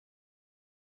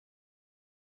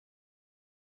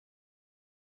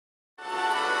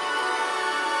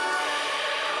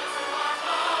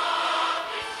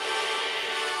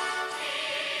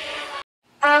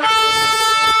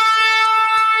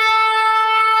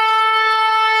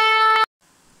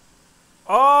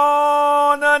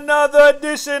another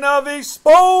edition of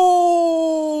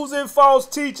Exposing False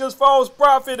Teachers, False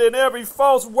Prophet, and every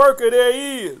false worker there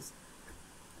is.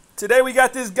 Today we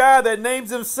got this guy that names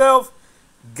himself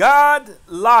God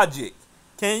Logic.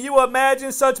 Can you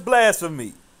imagine such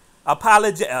blasphemy? Of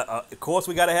course,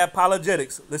 we got to have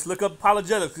apologetics. Let's look up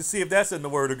apologetics to see if that's in the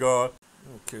Word of God.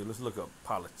 Okay, let's look up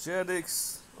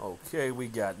apologetics. Okay, we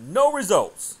got no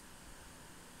results.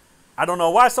 I don't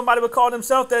know why somebody would call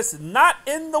themselves that's not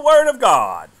in the Word of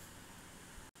God.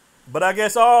 But I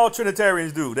guess all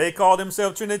Trinitarians do. They call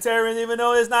themselves Trinitarians even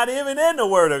though it's not even in the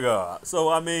Word of God. So,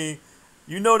 I mean,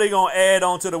 you know they're going to add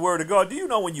on to the Word of God. Do you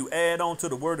know when you add on to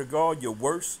the Word of God, you're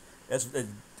worse? That's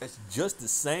just the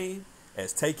same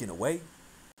as taking away.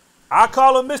 I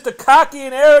call him Mr. Cocky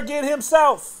and Arrogant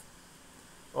himself.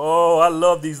 Oh, I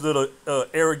love these little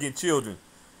arrogant children.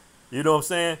 You know what I'm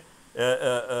saying?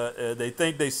 They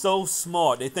think they so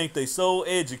smart. They think they so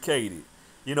educated.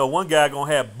 You know, one guy gonna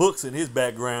have books in his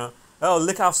background. Oh,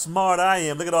 look how smart I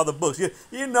am. Look at all the books.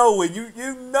 You know when you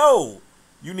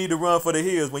need to run for the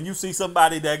hills when you see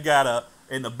somebody that got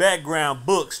in the background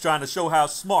books trying to show how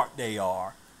smart they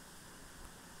are.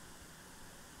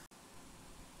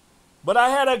 But I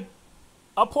had a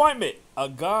appointment, a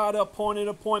God-appointed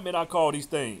appointment. I call these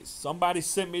things. Somebody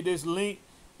sent me this link.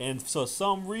 And for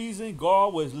some reason,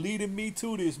 God was leading me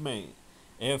to this man.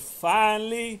 And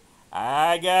finally,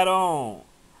 I got on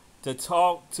to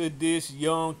talk to this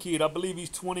young kid. I believe he's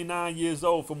 29 years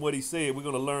old from what he said. We're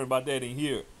going to learn about that in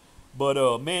here.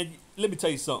 But, man, let me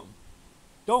tell you something.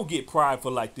 Don't get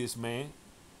prideful like this, man.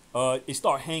 It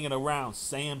start hanging around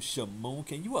Sam Shamoon.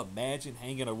 Can you imagine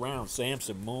hanging around Sam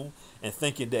Shamoon and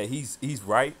thinking that he's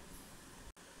right?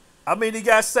 I mean, he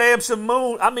got Sam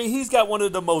Shamoon. I mean, he's got one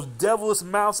of the most devilish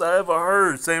mouths I ever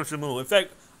heard, Sam Shamoon. In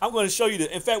fact, I'm going to show you.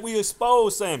 In fact, we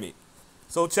exposed Sammy.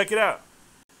 So check it out.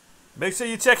 Make sure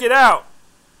you check it out.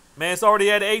 Man, it's already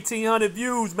at 1,800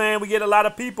 views, man. We get a lot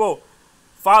of people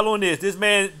following this. This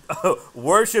man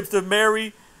worships the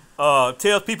Mary,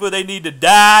 tells people they need to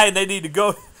die and they need to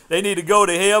go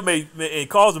to hell, and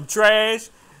calls them trash,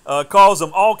 calls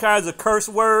them all kinds of curse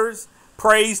words,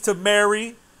 praise to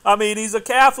Mary. I mean, he's a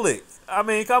Catholic. I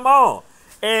mean, come on.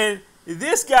 And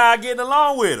this guy getting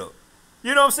along with him.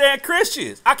 You know what I'm saying?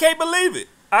 Christians. I can't believe it.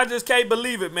 I just can't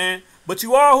believe it, man. But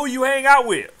you are who you hang out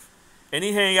with. And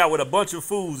he hang out with a bunch of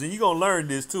fools. And you're going to learn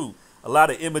this, too. A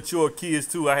lot of immature kids,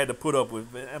 too, I had to put up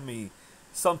with. I mean,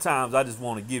 sometimes I just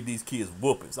want to give these kids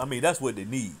whoopings. I mean, that's what they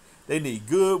need. They need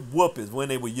good whoopings when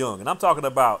they were young. And I'm talking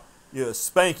about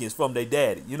spankings from their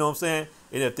daddy. You know what I'm saying?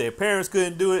 And if their parents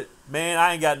couldn't do it, man,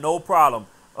 I ain't got no problem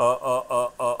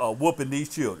whooping these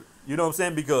children. You know what I'm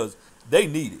saying? Because they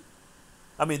need it.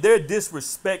 I mean, their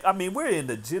disrespect. I mean, we're in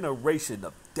the generation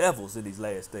of devils in these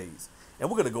last days. And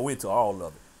we're going to go into all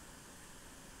of it.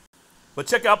 But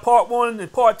check out part 1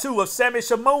 and part 2 of Sammy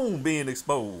Shamoon being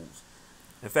exposed.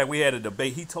 In fact, we had a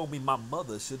debate. He told me my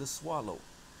mother should have swallowed.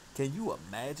 Can you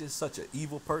imagine such an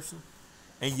evil person?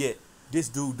 And yet, this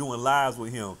dude doing lives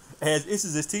with him, as this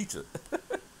is his teacher.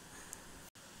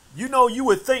 You know, you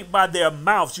would think by their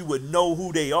mouths you would know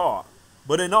who they are.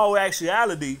 But in all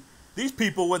actuality, these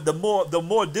people, the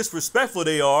more disrespectful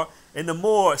they are, and the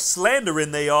more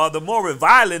slandering they are, the more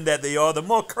reviling that they are, the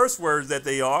more curse words that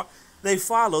they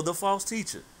follow the false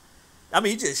teacher. I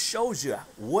mean, it just shows you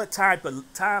what type of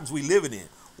times we living in.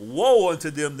 Woe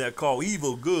unto them that call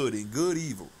evil good and good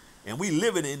evil. And we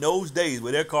living in those days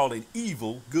where they're calling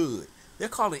evil good. They're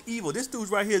calling evil. This dude's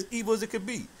right here is evil as it could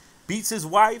be. Beats his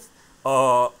wife.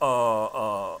 What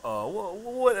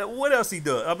else he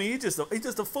does? I mean, he's just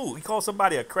a fool. He called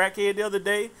somebody a crackhead the other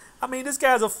day. I mean, this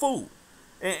guy's a fool.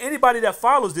 And anybody that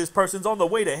follows this person's on the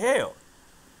way to hell.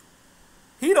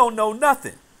 He don't know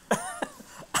nothing.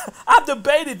 I've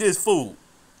debated this fool.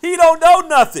 He don't know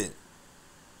nothing.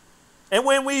 And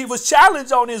when we was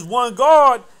challenged on his one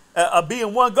God,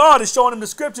 being one God and showing him the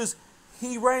scriptures,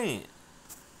 he ran.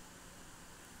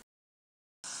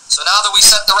 So now that we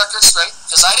set the record straight,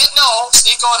 because I didn't know,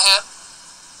 Sneeko and him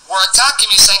were attacking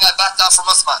me saying I backed down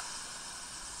from Uthman.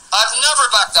 I've never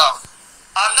backed down.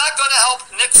 I'm not going to help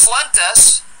Nick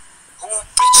Fuentes, who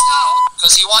bitched out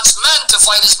because he wants men to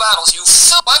fight his battles. You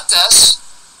Fuentes,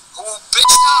 who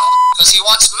bitched out because he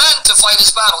wants men to fight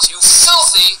his battles. You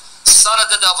filthy son of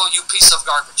the devil, you piece of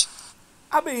garbage.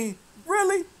 I mean,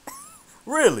 really?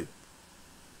 Really?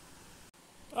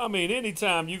 I mean,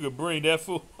 anytime you could bring that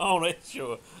fool on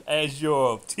as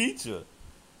your teacher,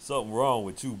 something wrong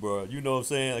with you, bro. You know what I'm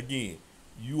saying? Again,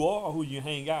 you are who you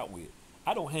hang out with.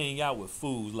 I don't hang out with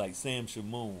fools like Sam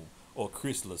Shamoon or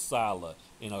Chris LaSala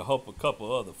and a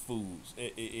couple other fools,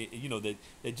 you know, that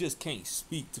just can't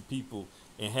speak to people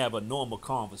and have a normal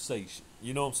conversation.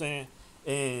 You know what I'm saying?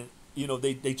 And you know,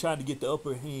 they try to get the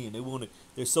upper hand.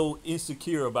 They're so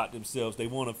insecure about themselves. They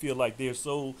want to feel like they're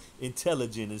so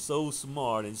intelligent and so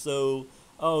smart and so,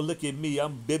 oh, look at me,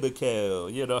 I'm biblical,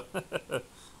 you know.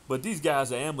 But these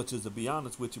guys are amateurs, to be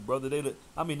honest with you, brother.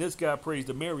 I mean, this guy prays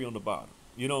to Mary on the bottom.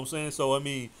 You know what I'm saying? So, I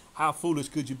mean, how foolish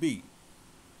could you be?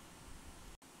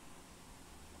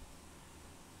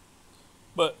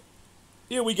 But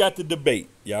here we got the debate,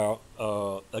 y'all.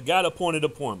 A God appointed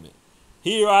appointment.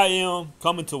 Here I am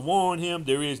coming to warn him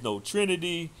there is no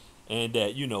Trinity, and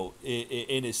that, you know,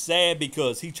 and it's sad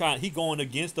because he going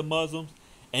against the Muslims,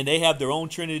 and they have their own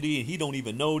Trinity, and he don't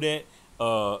even know that.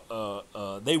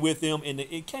 They with him, and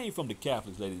it came from the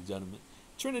Catholics, ladies and gentlemen.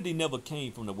 Trinity never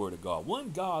came from the Word of God.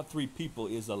 One God, three people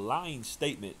is a lying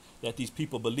statement that these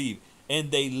people believe,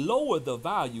 and they lower the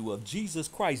value of Jesus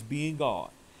Christ being God.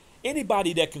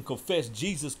 Anybody that can confess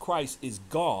Jesus Christ is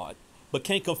God, but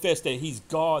can't confess that he's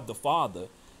God the Father,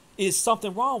 is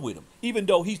something wrong with him, even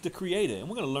though he's the creator. And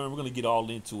we're going to learn, we're going to get all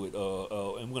into it,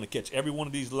 and we're going to catch every one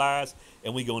of these lies,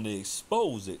 and we're going to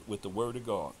expose it with the Word of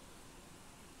God.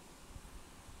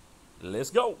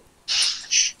 Let's go.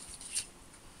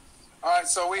 All right,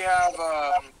 so we have...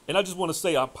 and I just want to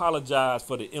say I apologize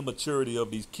for the immaturity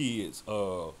of these kids,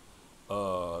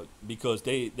 because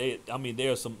I mean,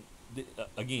 there are some,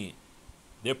 again,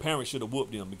 their parents should have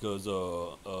whooped them because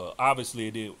obviously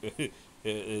they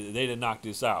didn't knock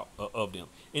this out of them.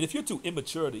 And if you're too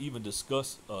immature to even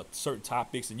discuss certain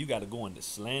topics, and you got to go into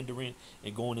slandering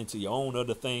and going into your own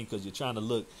other thing because you're trying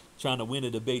to win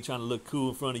a debate, trying to look cool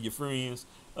in front of your friends,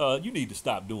 you need to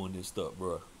stop doing this stuff,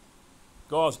 bro.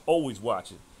 God's always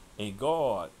watching, and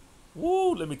God,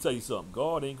 let me tell you something.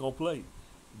 God ain't gonna play.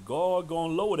 God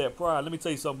gonna lower that pride. Let me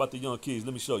tell you something about the young kids.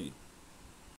 Let me show you.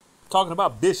 Talking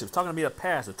about bishops, talking to me a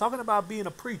pastor, talking about being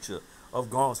a preacher of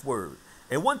God's word.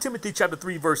 And 1 Timothy chapter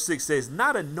 3 verse 6 says,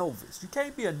 not a novice. You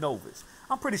can't be a novice.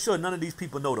 I'm pretty sure none of these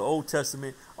people know the Old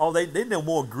Testament. They know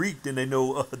more Greek than they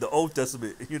know the Old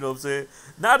Testament. You know what I'm saying?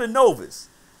 Not a novice.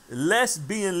 Lest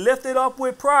being lifted up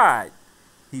with pride,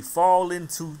 he fall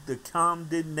into the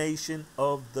condemnation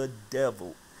of the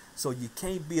devil. So you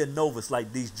can't be a novice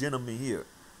like these gentlemen here.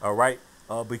 All right?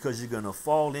 Because you're going to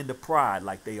fall into pride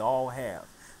like they all have.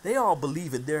 They all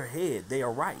believe in their head they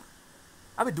are right.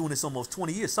 I've been doing this almost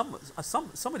 20 years. Some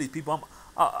of these people,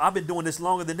 I've been doing this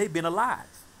longer than they've been alive.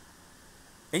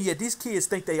 And yet these kids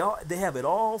think they have it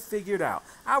all figured out.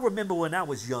 I remember when I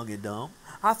was young and dumb,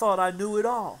 I thought I knew it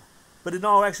all. But in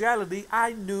all actuality,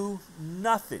 I knew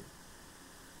nothing.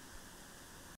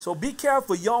 So be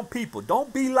careful, young people.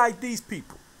 Don't be like these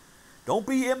people. Don't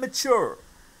be immature.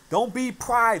 Don't be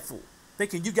prideful,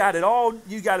 thinking you got it all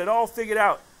figured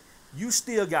out. You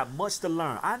still got much to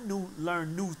learn. I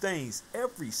learn new things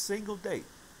every single day.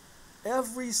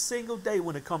 Every single day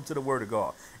when it comes to the Word of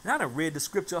God. And I done read the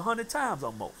scripture 100 times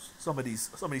almost. Some of these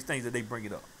things that they bring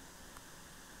it up.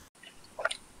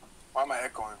 Why am I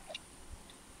echoing?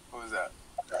 What was that?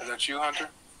 Is that you, Hunter?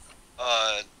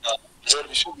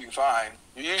 You should be fine.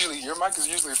 Your mic is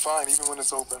usually fine even when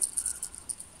it's open.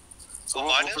 So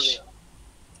mine is?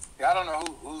 Yeah, I don't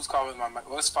know who's calling my mic.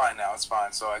 Well, it's fine now. It's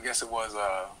fine. So I guess it was,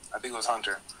 I think it was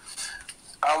Hunter.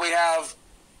 We have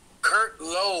Kurt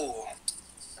Lowe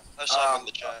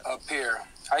up here.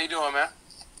 How you doing, man?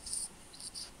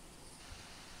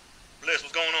 Bless,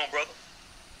 what's going on, brother?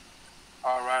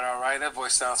 All right. That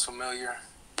voice sounds familiar.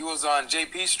 You was on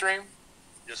JP's stream?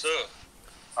 Yes, sir.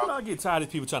 You know, I get tired of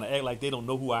people trying to act like they don't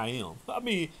know who I am. I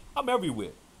mean, I'm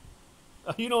everywhere.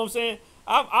 You know what I'm saying?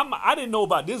 I didn't know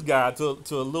about this guy till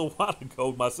a little while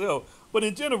ago myself. But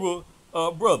in general,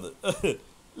 brother,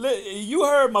 you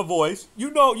heard my voice.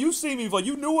 You know, you see me before.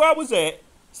 You knew where I was at.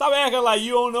 Stop acting like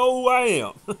you don't know who I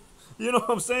am. You know what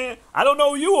I'm saying? I don't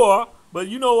know who you are, but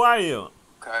you know who I am.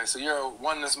 Okay, so you're a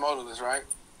oneness modalist, right?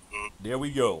 There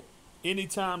we go.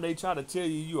 Anytime they try to tell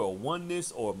you you're a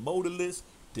oneness or modalist,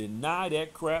 deny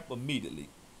that crap immediately.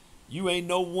 You ain't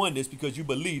no oneness because you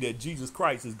believe that Jesus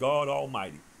Christ is God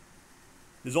Almighty.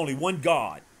 There's only one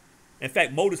God. In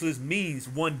fact, modalist means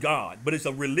one God, but it's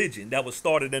a religion that was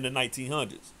started in the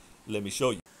 1900s. Let me show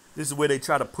you. This is where they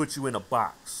try to put you in a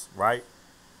box, right?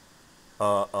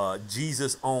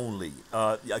 Jesus only.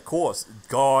 Of course,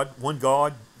 God, one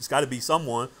God. It's got to be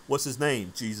someone. What's his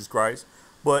name? Jesus Christ.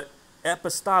 But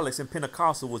apostolics and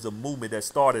Pentecostal was a movement that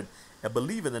started, I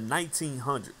believe, in the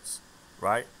 1900s,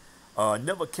 right?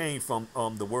 Never came from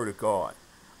the Word of God.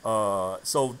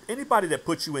 So anybody that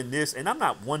puts you in this, and I'm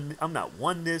not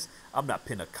oneness, I'm not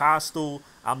Pentecostal,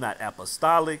 I'm not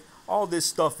apostolic. All this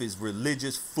stuff is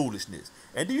religious foolishness.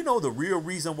 And do you know the real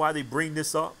reason why they bring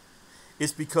this up?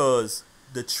 It's because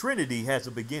the Trinity has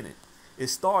a beginning. It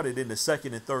started in the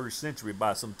 2nd and 3rd century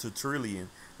by some Tertullian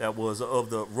that was of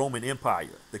the Roman Empire,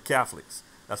 the Catholics.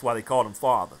 That's why they called him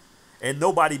Father. And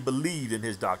nobody believed in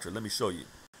his doctrine. Let me show you.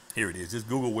 Here it is. Just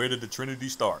Google, where did the Trinity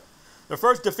start? The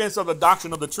first defense of the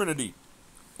doctrine of the Trinity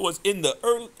was in the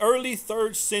early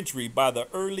 3rd century by the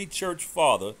early church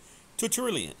father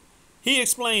Tertullian. He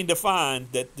defined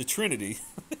that the Trinity,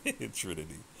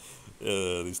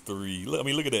 there's three. I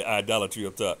mean, look at that idolatry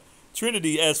up top.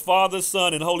 Trinity as Father,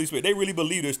 Son, and Holy Spirit. They really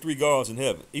believe there's 3 gods in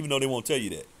heaven, even though they won't tell you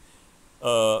that.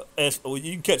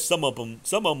 You can catch some of them.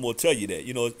 Some of them will tell you that.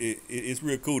 You know, it's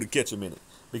real cool to catch them in it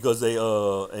because they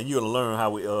and you're gonna learn how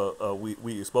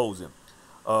we expose them.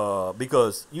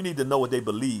 Because you need to know what they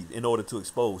believe in order to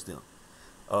expose them.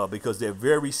 Because they're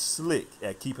very slick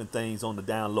at keeping things on the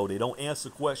down low. They don't answer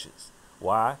questions.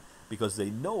 Why? Because they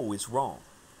know it's wrong.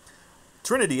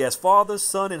 Trinity as Father,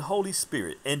 Son, and Holy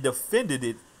Spirit, and defended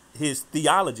it. His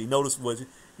theology. Notice what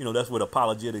that's what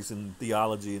apologetics and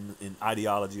theology and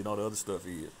ideology and all the other stuff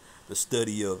is. The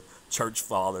study of church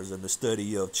fathers and the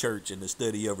study of church and the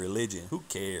study of religion. Who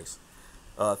cares?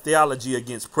 Theology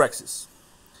against praxis.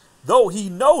 Though he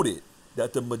noted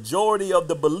that the majority of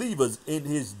the believers in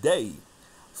his day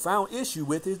found issue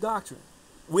with his doctrine.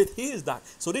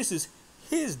 So this is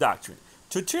his doctrine.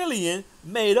 Tertullian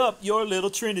made up your little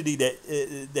Trinity that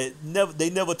they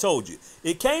never told you.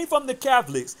 It came from the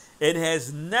Catholics and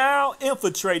has now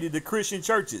infiltrated the Christian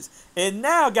churches and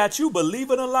now got you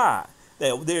believing a lie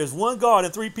that there's one God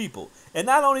and 3 people. And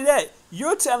not only that,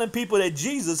 you're telling people that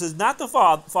Jesus is not the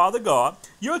Father God.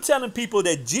 You're telling people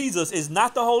that Jesus is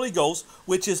not the Holy Ghost,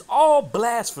 which is all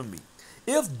blasphemy.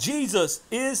 If Jesus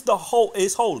is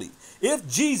holy, if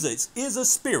Jesus is a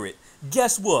spirit,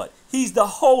 guess what? He's the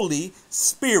Holy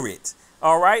Spirit.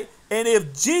 All right. And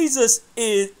if Jesus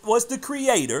was the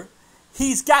creator,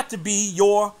 he's got to be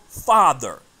your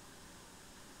father.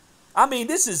 I mean,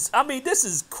 this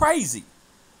is crazy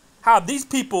how these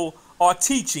people are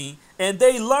teaching and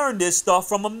they learn this stuff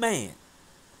from a man.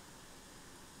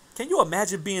 Can you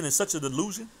imagine being in such a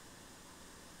delusion?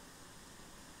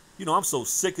 You know, I'm so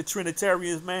sick of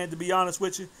Trinitarians, man, to be honest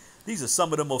with you. These are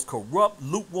some of the most corrupt,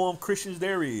 lukewarm Christians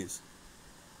there is.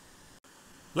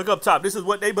 Look up top. This is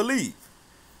what they believe.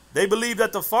 They believe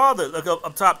that the Father, look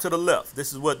up top to the left.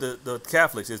 This is what the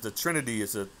Catholics is. The Trinity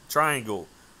is a triangle,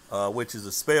 which is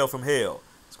a spell from hell.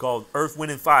 It's called Earth,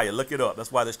 Wind, and Fire. Look it up.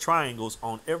 That's why there's triangles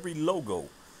on every logo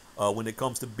when it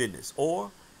comes to business.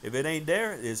 Or if it ain't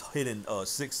there, there's hidden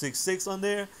 666 on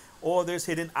there, or there's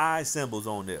hidden eye symbols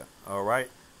on there. All right.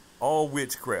 All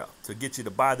witchcraft to get you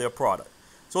to buy their product.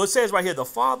 So it says right here, the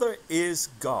Father is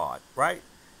God, right?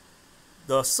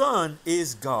 The Son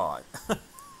is God.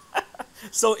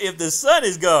 So if the Son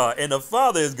is God and the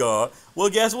Father is God, well,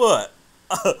 guess what?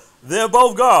 They're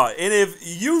both God. And if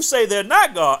you say they're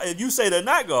not God, and you say they're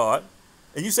not God,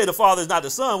 and you say the Father is not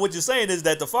the Son, what you're saying is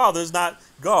that the Father is not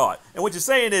God. And what you're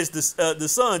saying is the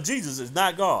Son, Jesus, is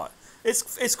not God.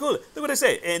 It's cool. Look what they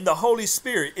say. And the Holy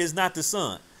Spirit is not the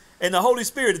Son. And the Holy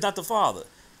Spirit is not the Father.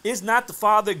 Is not the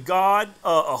Father God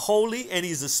holy and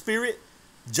he's a spirit?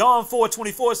 John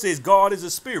 4:24 says God is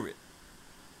a spirit.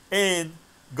 And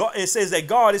God, it says that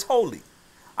God is holy.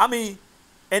 I mean,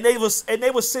 and they will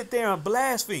sit there and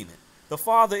blaspheme it. The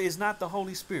Father is not the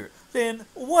Holy Spirit. Then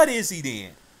what is he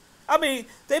then? I mean,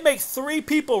 they make 3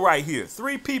 people right here.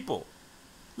 3 people.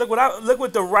 Look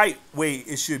what the right way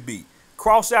it should be.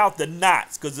 Cross out the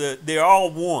knots because they're all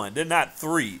one. They're not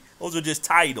 3. Those are just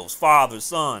titles. Father,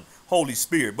 Son, Holy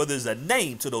Spirit. But there's a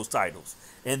name to those titles.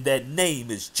 And that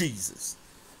name is Jesus.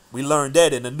 We learned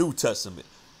that in the New Testament.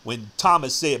 When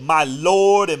Thomas said, my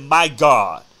Lord and my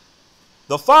God.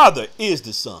 The Father is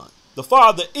the Son. The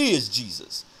Father is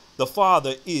Jesus. The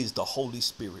Father is the Holy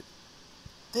Spirit.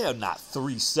 They're not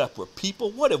 3 separate people.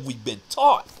 What have we been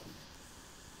taught?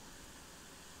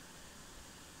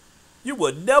 You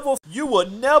will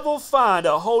never find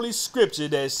a holy scripture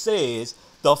that says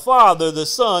the Father, the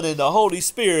Son, and the Holy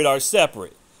Spirit are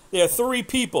separate. They're 3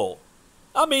 people.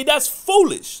 I mean, that's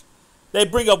foolish. They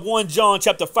bring up 1 John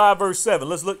chapter 5, verse 7.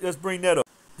 Let's bring that up.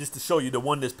 Just to show you the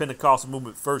oneness Pentecostal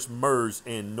movement first merged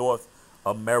in North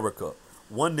America.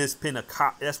 Oneness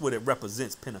Pentecostal, that's what it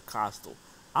represents, Pentecostal.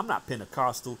 I'm not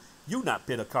Pentecostal. You're not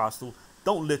Pentecostal.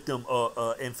 Don't let them,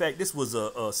 in fact, this was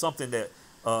something that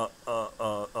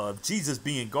Jesus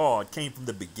being God came from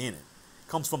the beginning.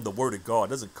 Comes from the word of God. It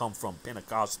doesn't come from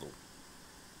Pentecostal.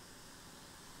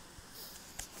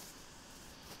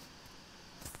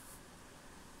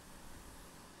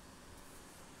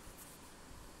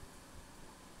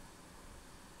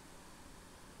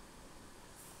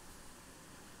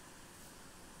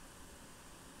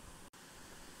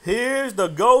 Here's the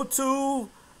go-to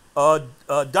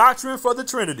doctrine for the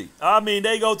Trinity. I mean,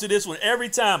 they go to this one every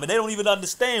time, and they don't even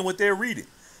understand what they're reading.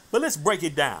 But let's break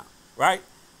it down, right?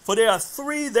 For there are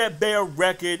three that bear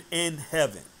record in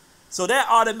heaven. So that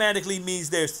automatically means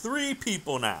there's three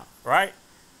people now, right?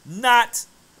 Not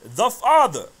the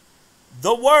Father,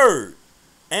 the Word,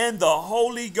 and the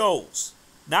Holy Ghost.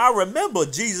 Now remember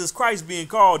Jesus Christ being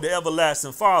called the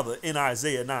everlasting Father in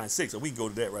Isaiah 9:6. So we can go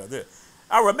to that right there.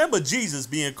 I remember Jesus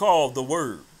being called the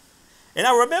Word. And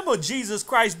I remember Jesus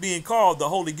Christ being called the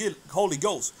Holy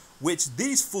Ghost, which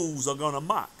these fools are going to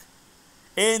mock.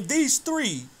 And these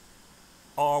three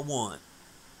are one.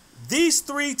 These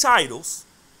three titles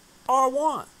are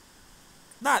one.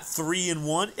 Not three in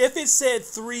one. If it said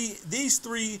these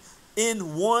three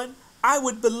in one, I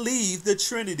would believe the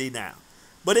Trinity now.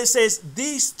 But it says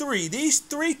these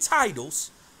three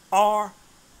titles are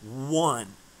one.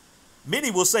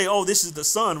 Many will say, oh, this is the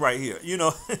Son right here. You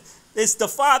know, it's the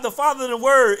Father. The Father and the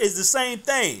Word is the same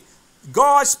thing.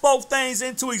 God spoke things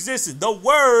into existence. The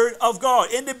Word of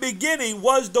God. In the beginning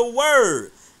was the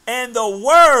Word. And the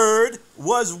Word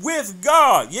was with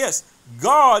God. Yes,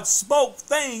 God spoke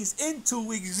things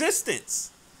into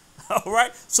existence. All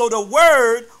right. So the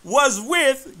Word was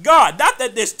with God. Not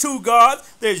that there's two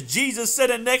gods. There's Jesus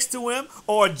sitting next to him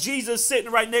or Jesus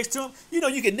sitting right next to him. You know,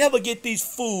 you can never get these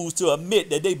fools to admit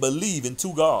that they believe in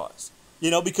two gods. You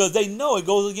know, because they know it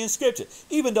goes against Scripture,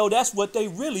 even though that's what they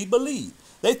really believe.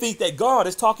 They think that God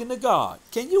is talking to God.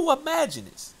 Can you imagine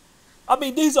this? I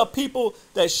mean, these are people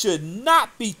that should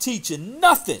not be teaching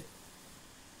nothing,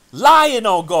 lying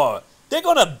on God. They're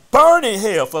going to burn in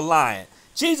hell for lying.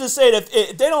 Jesus said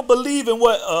if they don't believe in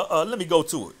what, let me go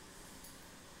to it.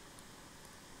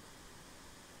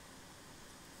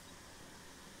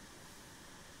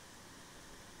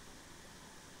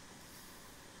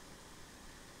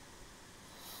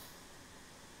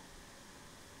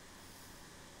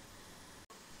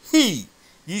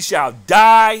 Ye shall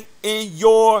die in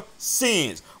your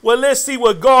sins. Well, let's see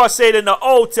what God said in the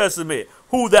Old Testament.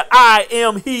 Who the I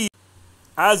am he.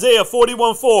 Isaiah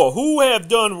 41:4. Who have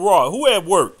done wrong? Who have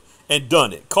worked and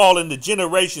done it? Calling the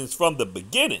generations from the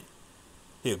beginning.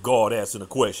 Here God asking a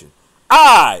question.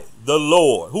 I, the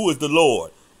Lord. Who is the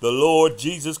Lord? The Lord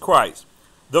Jesus Christ.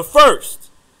 The first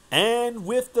and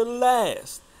with the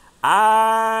last.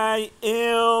 I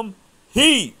am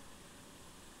he.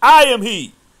 I am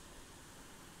he.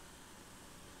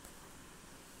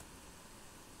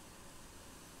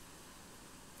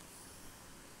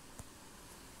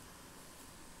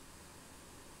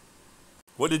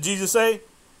 What did Jesus say?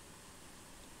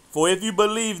 For if you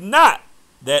believe not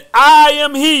that I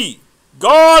am he,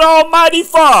 God Almighty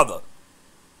Father,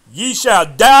 ye shall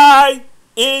die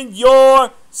in your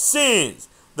sins.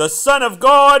 The Son of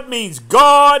God means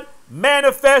God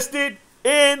manifested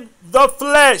in the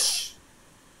flesh.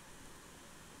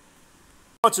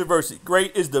 Controversy.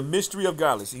 Great is the mystery of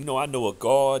godliness. You know, I know a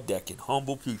God that can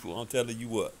humble people. I'm telling you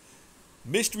what.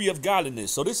 Mystery of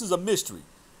godliness. So this is a mystery.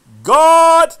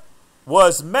 God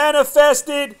was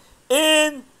manifested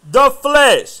in the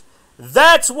flesh.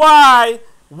 That's why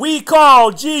we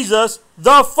call Jesus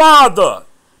the Father,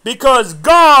 because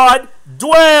God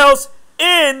dwells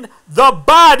in the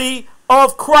body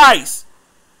of Christ.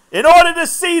 In order to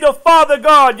see the Father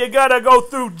God, you got to go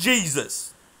through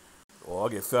Jesus. Oh, I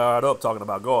get fired up talking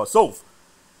about God. So,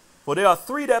 for there are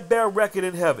three that bear record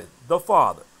in heaven, the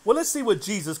Father. Well, let's see what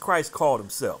Jesus Christ called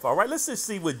himself. All right, let's just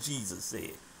see what Jesus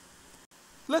said.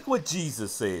 Look what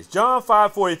Jesus says. John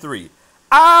 5:43.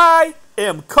 I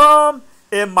am come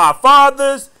in my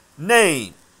Father's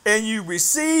name, and you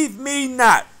receive me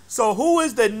not. So who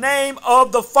is the name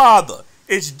of the Father?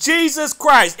 It's Jesus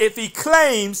Christ if he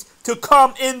claims to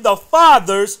come in the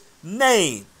Father's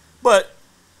name. But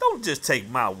don't just take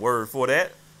my word for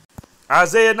that.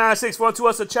 Isaiah 9:6. For unto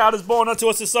us a child is born, unto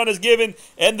us a son is given,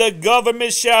 and the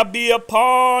government shall be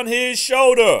upon his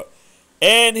shoulder.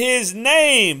 And his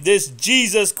name, this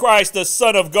Jesus Christ, the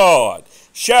Son of God,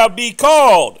 shall be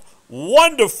called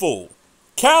Wonderful,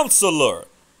 Counselor,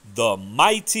 the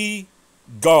Mighty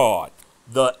God,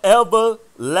 the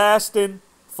Everlasting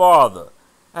Father.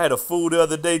 I had a fool the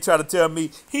other day try to tell me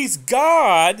he's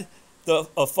God, the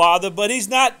Father, but he's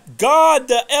not God,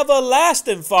 the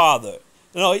Everlasting Father.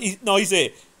 He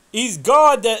said he's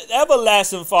God, the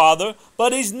Everlasting Father,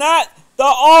 but he's not the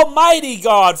Almighty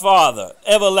God, Father,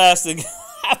 everlasting.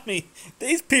 I mean,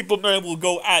 these people, man, will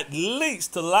go at lengths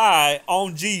to lie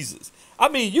on Jesus. I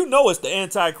mean, you know it's the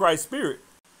Antichrist spirit.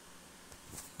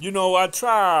 You know, I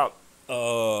try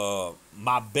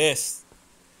my best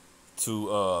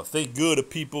to think good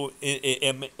of people.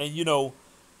 And you know,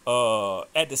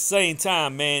 at the same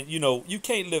time, man, you know, you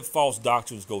can't let false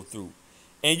doctrines go through.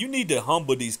 And you need to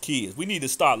humble these kids. We need to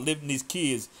start letting these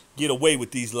kids get away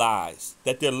with these lies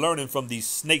that they're learning from these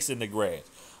snakes in the grass.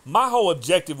 My whole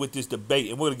objective with this debate,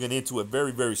 and we're going to get into it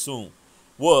very, very soon,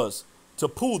 was to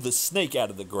pull the snake out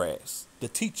of the grass. The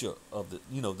teacher of the,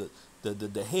 you know,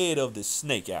 the head of the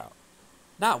snake out.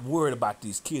 Not worried about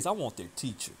these kids. I want their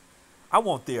teacher. I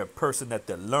want their person that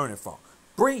they're learning from.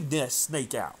 Bring that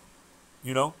snake out.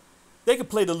 You know, they can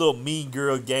play the little mean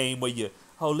girl game where you,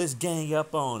 oh, let's gang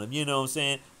up on them. You know what I'm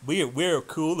saying? We're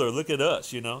cooler. Look at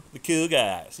us, you know, the cool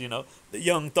guys, you know, the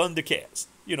young Thundercats.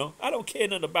 You know, I don't care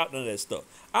nothing about none of that stuff.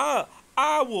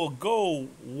 I will go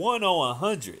 1 on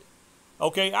 100.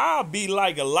 Okay, I'll be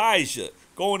like Elijah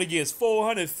going against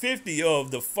 450 of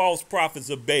the false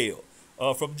prophets of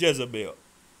Baal from Jezebel.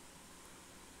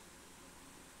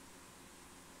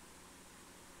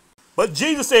 But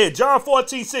Jesus said, John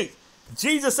 14:6,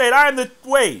 Jesus said, I am the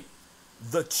way,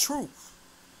 the truth.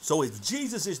 So if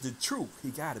Jesus is the truth, he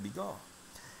got to be God.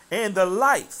 And the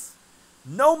life.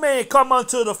 No man come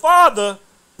unto the Father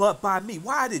but by me.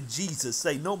 Why did Jesus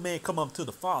say no man come unto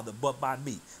the Father but by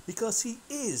me? Because he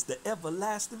is the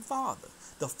everlasting Father.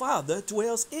 The Father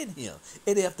dwells in him.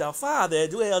 And if the Father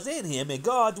dwells in him and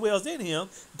God dwells in him,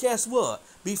 guess what?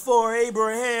 Before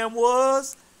Abraham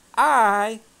was,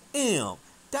 I am.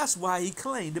 That's why he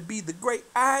claimed to be the great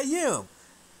I am.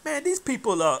 Man, these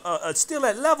people are still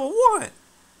at level 1.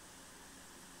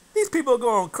 These people are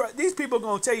going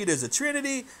to tell you there's a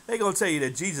Trinity. They're going to tell you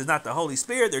that Jesus is not the Holy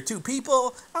Spirit. They're 2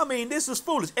 people. I mean, this is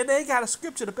foolish. And they ain't got a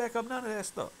scripture to back up none of that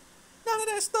stuff. None of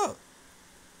that stuff.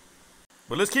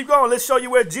 But let's keep going. Let's show you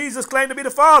where Jesus claimed to be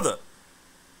the Father.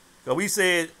 So we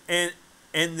said, and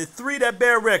the 3 that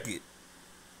bear record.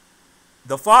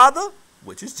 The Father,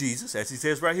 which is Jesus, as he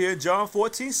says right here in John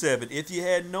 14:7. If you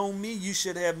had known me, you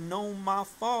should have known my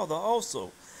Father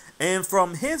also. And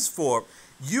from henceforth,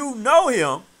 you know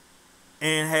him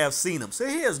and have seen him. So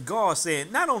here's God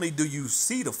saying, not only do you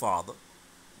see the Father,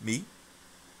 me,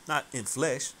 not in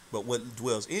flesh, but what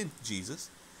dwells in Jesus.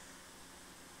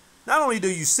 Not only do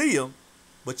you see him,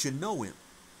 but you know him.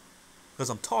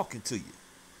 Because I'm talking to you.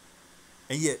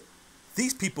 And yet,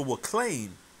 these people will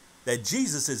claim that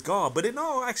Jesus is God. But in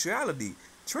all actuality,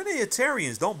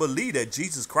 Trinitarians don't believe that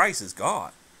Jesus Christ is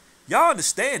God. Y'all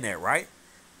understand that, right?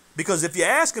 Because if you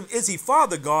ask them, is he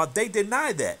Father God, they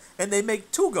deny that. And they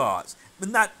make 2 gods. But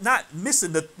not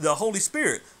missing the Holy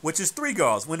Spirit, which is 3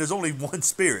 gods when there's only 1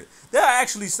 Spirit. They'll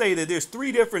actually say that there's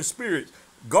 3 different spirits.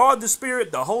 God the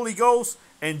Spirit, the Holy Ghost,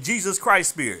 and Jesus Christ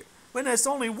Spirit. When there's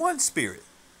only 1 Spirit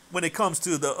when it comes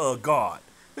to the God.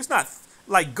 It's not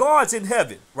like God's in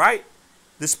heaven, right?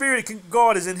 The Spirit of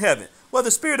God is in heaven. Well,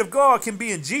 the Spirit of God can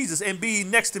be in Jesus and be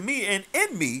next to me and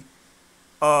in me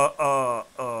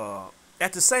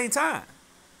at the same time.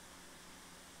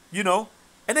 You know?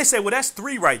 And they say, well, that's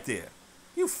 3 right there.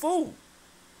 You fool.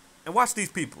 And watch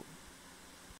these people.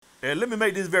 And let me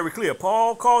make this very clear.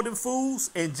 Paul called them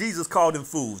fools and Jesus called them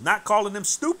fools. Not calling them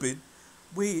stupid.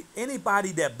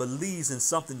 Anybody that believes in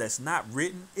something that's not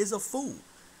written is a fool.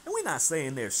 And we're not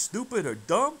saying they're stupid or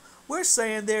dumb. We're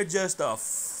saying they're just a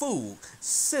fool.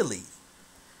 Silly.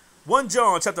 1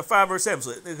 John chapter 5 verse 7.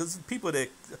 So, because people that,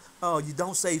 oh, you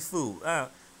don't say fool.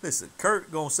 Listen,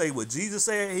 Kurt going to say what Jesus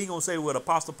said. He going to say what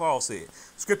Apostle Paul said.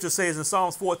 Scripture says in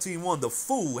Psalms 14:1, the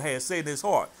fool has said in his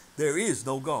heart, there is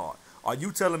no God. Are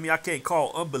you telling me I can't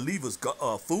call unbelievers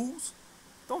fools?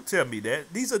 Don't tell me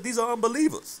that. These are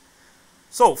unbelievers.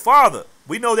 So, Father,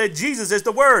 we know that Jesus is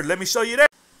the Word. Let me show you that.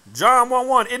 John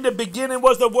 1:1, in the beginning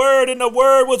was the Word, and the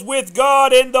Word was with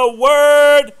God, and the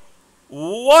Word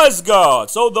was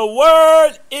God. So the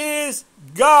Word is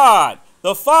God.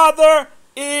 The Father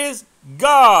is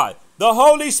God. The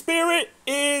Holy Spirit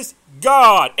is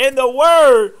God. And the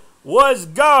Word was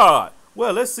God.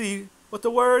 Well, let's see what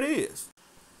the Word is.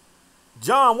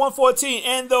 John 1:14,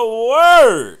 and the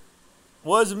Word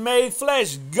was made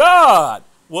flesh. God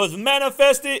was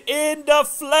manifested in the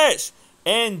flesh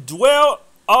and dwelt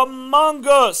among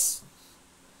us.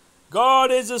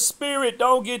 God is a spirit.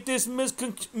 Don't get this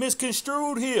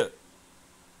misconstrued here.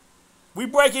 We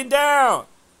breaking down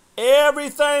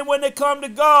everything when they come to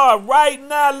God. Right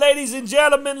now, ladies and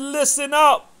gentlemen, listen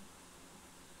up.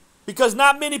 Because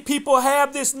not many people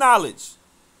have this knowledge.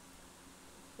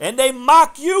 And they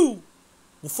mock you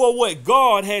for what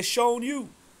God has shown you.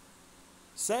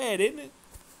 Sad, isn't it?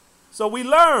 So we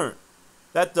learn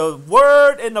that the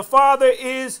Word and the Father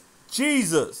is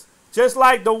Jesus. Just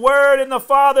like the Word and the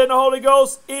Father and the Holy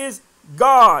Ghost is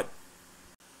God.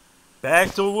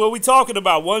 Back to what we're talking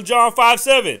about. 1 John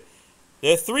 5:7.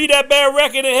 There are three that bear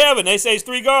record in heaven. They say it's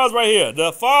three gods right here.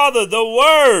 The Father, the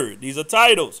Word. These are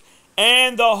titles.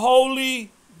 And the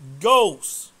Holy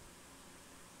Ghost.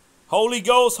 Holy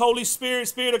Ghost, Holy Spirit,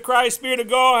 Spirit of Christ, Spirit of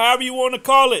God, however you want to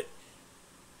call it.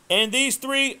 And these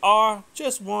three are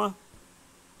just one.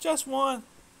 Just one.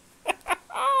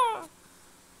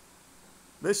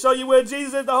 Let's show you where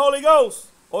Jesus is the Holy Ghost.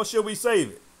 Or should we save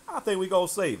it? I think we're going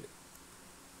to save it.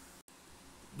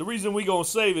 The reason we're going to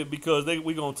save it because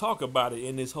we're going to talk about it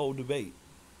in this whole debate.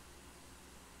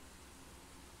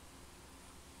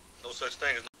 No such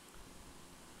thing as...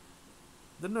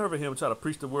 The nerve of him try to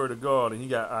preach the word of God and he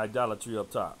got idolatry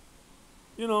up top.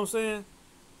 You know what I'm saying?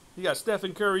 He got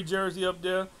Stephen Curry jersey up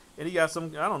there and he got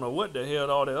some, I don't know what the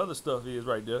hell all that other stuff is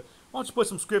right there. Why don't you put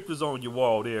some scriptures on your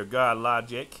wall there, God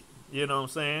logic. You know what I'm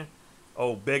saying?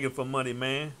 Oh, begging for money,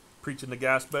 man. Preaching the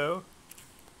gospel.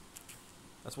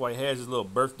 That's why he has his little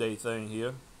birthday thing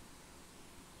here.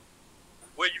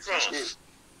 Where you from?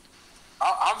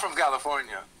 I'm from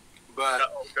California, but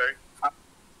okay.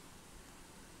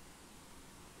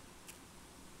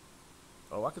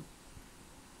 Oh,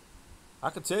 I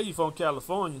could tell you from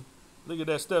California. Look at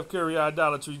that Steph Curry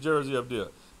idolatry jersey up there.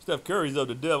 Steph Curry's of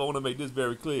the devil. I want to make this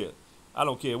very clear. I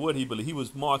don't care what he believed. He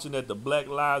was marching at the Black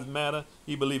Lives Matter.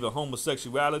 He believed in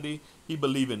homosexuality. He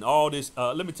believed in all this.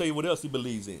 Let me tell you what else he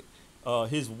believes in.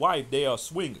 His wife, they are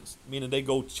swingers, meaning they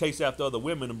go chase after other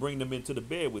women and bring them into the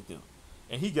bed with them.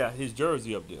 And he got his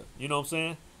jersey up there. You know what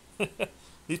I'm saying?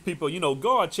 These people, you know,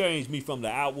 God changed me from the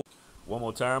outward. One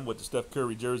more time with the Steph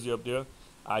Curry jersey up there.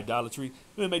 Idolatry.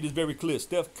 Let me make this very clear.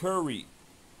 Steph Curry,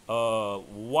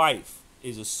 wife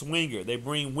is a swinger. They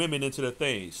bring women into the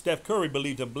thing. Steph Curry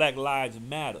believed in Black Lives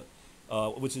Matter,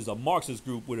 which is a Marxist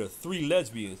group with 3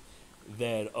 lesbians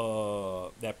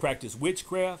that practice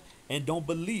witchcraft and don't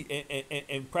believe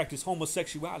and practice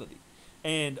homosexuality.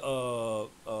 And they're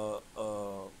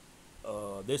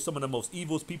some of the most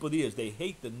evil people there is. They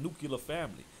hate the nuclear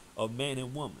family of man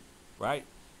and woman, right?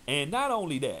 And not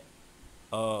only that,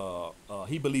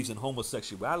 he believes in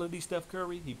homosexuality, Steph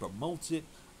Curry. He promotes it.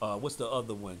 What's the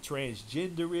other one?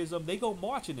 Transgenderism. They go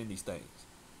marching in these things.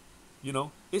 You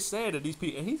know, it's sad that these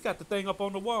people, and he's got the thing up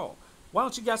on the wall. Why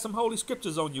don't you got some holy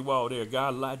scriptures on your wall there,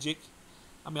 God logic?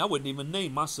 I mean, I wouldn't even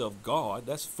name myself God.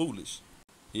 That's foolish.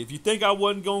 If you think I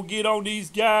wasn't going to get on these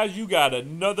guys, you got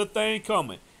another thing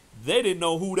coming. They didn't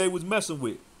know who they was messing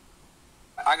with.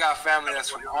 I got family that's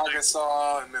from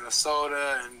Arkansas and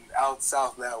Minnesota and out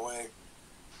south that way.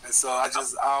 And so I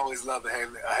always love a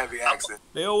heavy accent.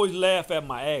 They always laugh at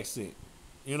my accent.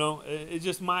 You know, it's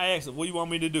just my accent. What do you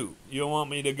want me to do? You don't want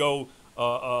me to go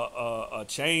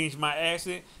change my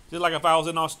accent? Just like if I was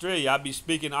in Australia, I'd be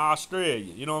speaking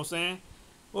Australia. You know what I'm saying?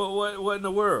 What in the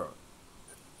world?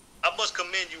 I must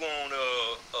commend you on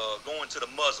going to the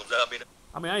Muslims.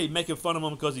 I mean, I ain't making fun of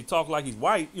him because he talk like he's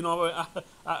white. You know,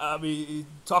 I mean, he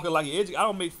talking like he educated. I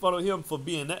don't make fun of him for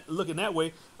being looking that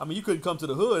way. I mean, you couldn't come to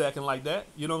the hood acting like that.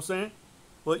 You know what I'm saying?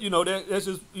 But, you know, that's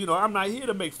just, you know, I'm not here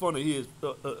to make fun of his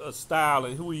style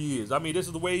and who he is. I mean, this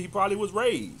is the way he probably was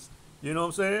raised. You know what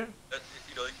I'm saying?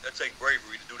 You know, that takes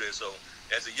bravery to do that. So,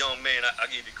 as a young man, I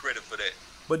give you credit for that.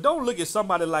 But don't look at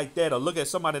somebody like that or look at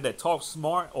somebody that talks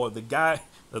smart or the guy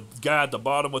at the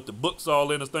bottom with the books all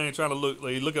in his thing trying to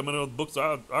look at me those books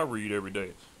I read every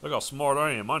day. Look how smart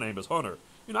I am. My name is Hunter.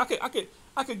 You know,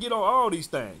 I could get on all these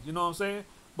things. You know what I'm saying?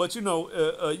 But, you know,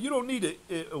 you don't need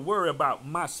to worry about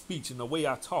my speech and the way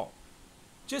I talk.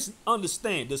 Just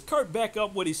understand. Does Kurt back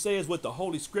up what he says with the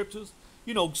Holy Scriptures?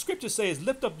 You know, Scripture says,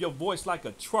 lift up your voice like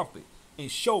a trumpet and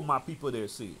show my people their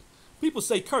sin. People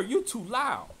say, Kurt, you're too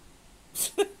loud.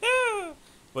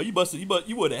 Well, you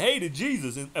would have hated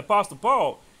Jesus and Apostle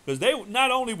Paul because they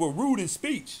not only were rude in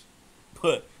speech,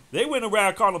 but they went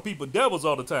around calling people devils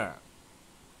all the time.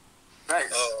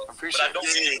 Thanks. Appreciate it. But I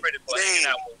don't give you credit for hanging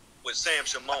out with Sam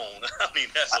Shimon. I mean,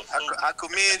 that's a fool. I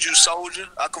commend you, soldier.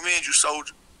 I commend you,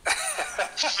 soldier.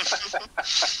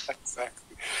 Exactly.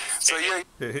 So yeah.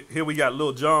 Here we got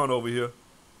Lil John over here.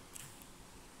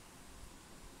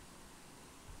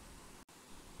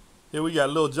 Here we got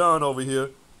Lil John over here.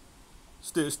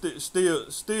 Still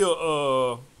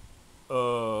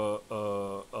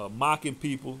mocking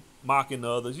people, mocking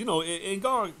others. You know, and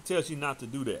God tells you not to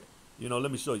do that. You know,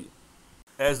 let me show you.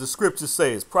 As the scripture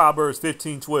says, Proverbs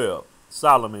 15:12,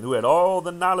 Solomon, who had all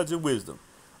the knowledge and wisdom,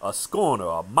 a scorner,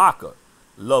 a mocker,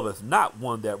 loveth not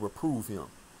one that reprove him,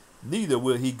 neither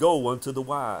will he go unto the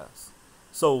wise.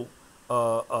 So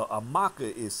a mocker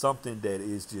is something that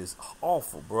is just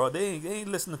awful, bro. They ain't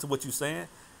listening to what you're saying.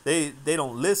 They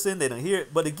don't listen. They don't hear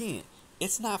it. But again,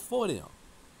 it's not for them.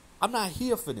 I'm not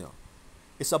here for them.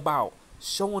 It's about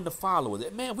showing the followers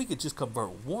that, man, we could just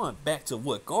convert one back to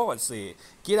what God said.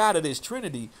 Get out of this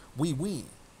Trinity, we win.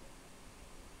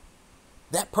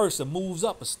 That person moves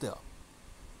up a step.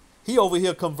 He over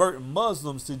here converting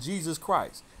Muslims to Jesus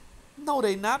Christ. No,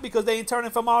 they not, because they ain't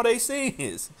turning from all their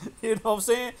sins. You know what I'm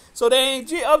saying? So they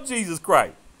ain't of Jesus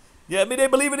Christ. Yeah, I mean, they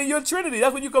believing in your Trinity.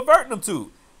 That's what you converting them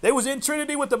to. They was in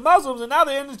Trinity with the Muslims, and now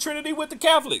they're in the Trinity with the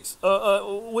Catholics.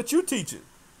 What you teaching?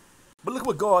 But look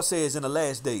what God says in the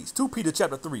last days. 2 Peter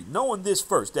chapter 3. Knowing this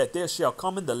first, that there shall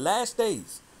come in the last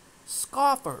days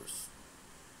scoffers,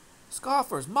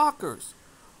 mockers,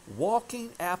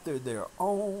 walking after their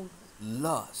own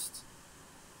lust.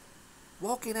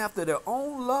 Walking after their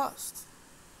own lust.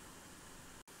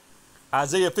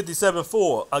 Isaiah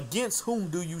 57:4. Against whom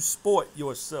do you sport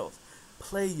yourselves?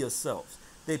 Play yourselves.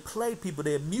 They play people,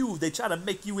 they amuse, they try to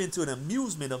make you into an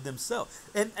amusement of themselves.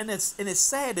 And it's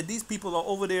sad that these people are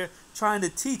over there trying to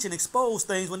teach and expose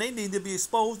things when they need to be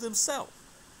exposed themselves.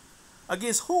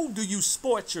 Against whom do you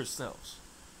sport yourselves?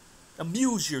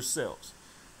 Amuse yourselves.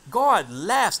 God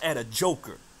laughs at a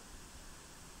joker.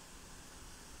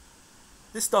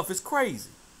 This stuff is crazy.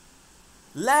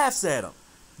 Laughs at them,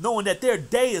 knowing that their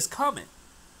day is coming.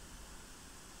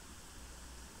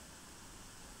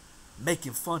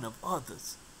 Making fun of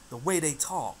others, the way they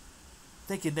talk,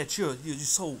 thinking that you're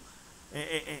so,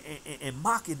 and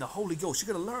mocking the Holy Ghost.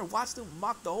 You're going to learn, watch them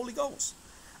mock the Holy Ghost.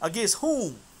 Against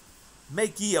whom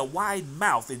make ye a wide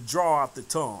mouth and draw out the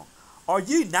tongue? Are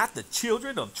ye not the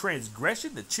children of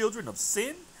transgression, the children of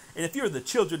sin? And if you're the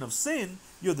children of sin,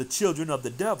 you're the children of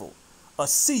the devil, a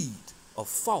seed of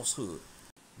falsehood.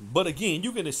 But again,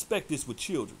 you can expect this with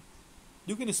children.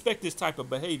 You can expect this type of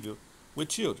behavior with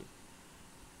children.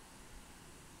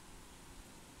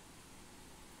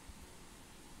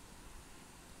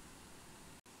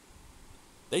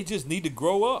 They just need to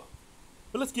grow up.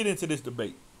 But let's get into this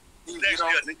debate. It's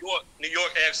actually a New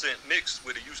York accent mixed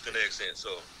with a Houston accent.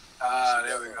 So.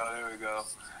 There we go.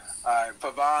 All right,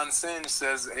 Pavan Sin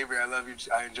says, Avery, I love you.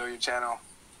 I enjoy your channel.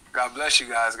 God bless you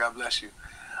guys. God bless you.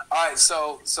 All right,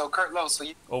 so Kurt Lowe, so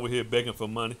you over here begging for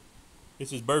money.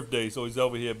 It's his birthday, so he's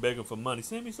over here begging for money.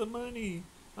 Send me some money.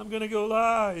 I'm gonna go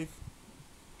live.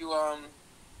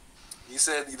 You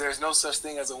said there's no such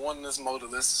thing as a oneness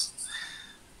modalist.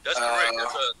 That's correct.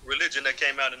 That's a religion that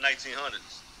came out in the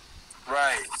 1900s.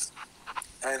 Right.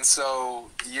 And so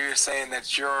you're saying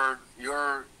that your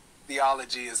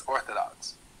theology is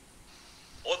orthodox.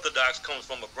 Orthodox comes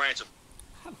from a branch of...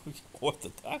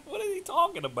 Orthodox? What is he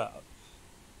talking about?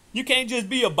 You can't just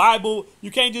be a Bible, you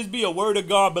can't just be a word of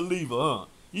God believer, huh?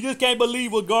 You just can't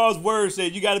believe what God's word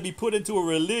said. You got to be put into a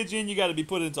religion. You got to be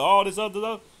put into all this other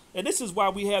stuff. And this is why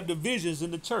we have divisions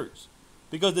in the church.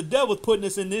 Because the devil's putting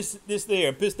us in this there,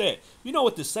 and piss that. You know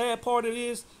what the sad part of it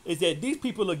is that these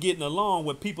people are getting along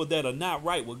with people that are not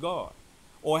right with God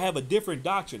or have a different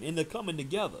doctrine, and they're coming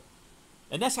together.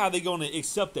 And that's how they're going to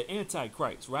accept the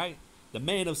Antichrist, right? The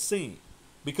man of sin.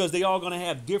 Because they all going to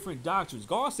have different doctrines.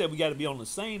 God said we got to be on the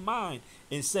same mind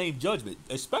and same judgment,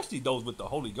 especially those with the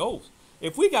Holy Ghost.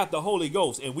 If we got the Holy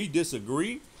Ghost and we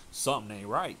disagree, something ain't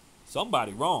right.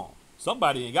 Somebody wrong.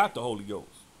 Somebody ain't got the Holy Ghost.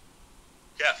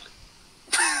 Catholic.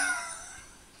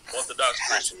 Orthodox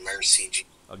Christian. Mercy.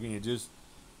 Again,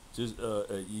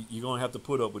 you're gonna have to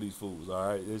put up with these fools. All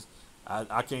right,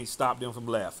 I can't stop them from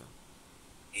laughing.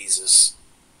 Jesus.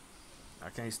 I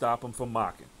can't stop them from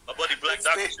mocking. My buddy Black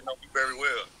Doctor should know me very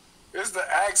well. It's the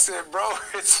accent, bro.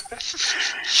 It's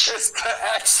the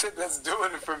accent that's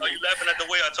doing it for me. Are you laughing at the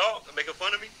way I talk and making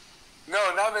fun of me? No,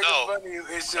 not making fun of you.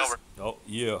 It's just. Oh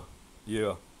yeah.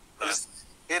 It's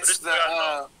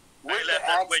the with the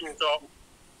accent.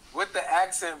 With the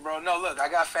accent, bro. No, look, I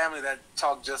got family that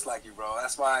talk just like you, bro.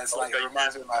 That's why it's like it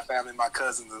reminds me of my family, my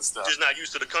cousins and stuff. Just not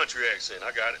used to the country accent.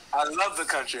 I got it. I love the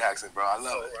country accent, bro. I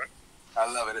love it. Right. I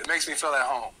love it. It makes me feel at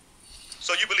home.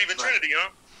 So you believe in Trinity, huh?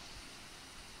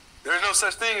 There's no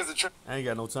such thing as a Trinity. I ain't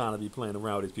got no time to be playing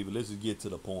around with these people. Let's just get to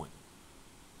the point.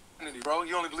 Trinity, bro.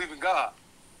 You only believe in God.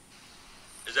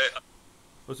 Is that?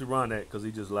 What's he run at? Because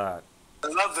he just lied. I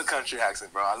love the country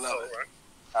accent, bro. I love it. Right.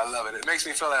 I love it. It makes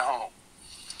me feel at home.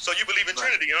 So you believe in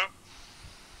Trinity, huh?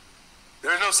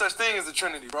 There's no such thing as a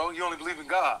Trinity, bro. You only believe in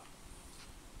God.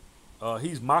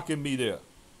 He's mocking me there.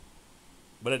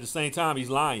 But at the same time, he's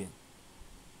lying.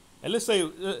 And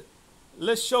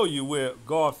let's show you where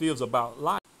God feels about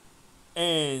lying.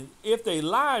 And if they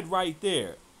lied right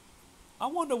there, I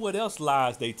wonder what else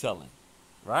lies they telling,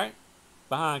 right?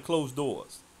 Behind closed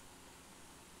doors.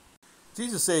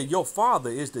 Jesus said, your father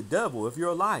is the devil if you're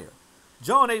a liar.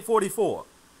 John 8:44.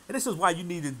 And this is why you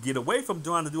need to get away from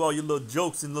trying to do all your little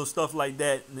jokes and little stuff like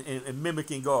that and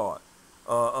mimicking God.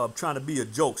 trying to be a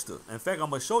jokester. In fact, I'm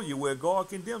going to show you where God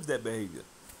condemns that behavior.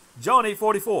 John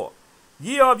 8:44.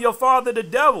 Ye are of your father the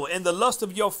devil, and the lust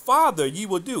of your father ye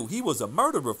will do. He was a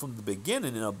murderer from the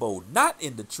beginning and abode not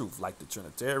in the truth, like the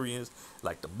Trinitarians,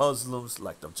 like the Muslims,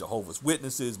 like the Jehovah's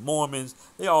Witnesses, Mormons.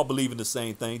 They all believe in the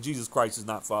same thing. Jesus Christ is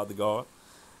not Father God.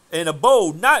 And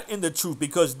abode not in the truth,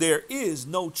 because there is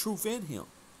no truth in him.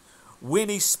 When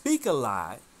he speak a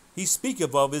lie, he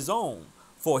speaketh of his own,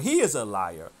 for he is a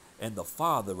liar and the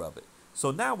father of it.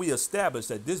 So now we establish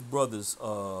that this brother's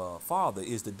father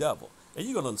is the devil. And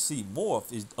you're going to see more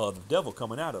of the devil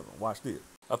coming out of him. Watch this.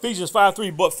 Ephesians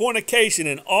 5:3. But fornication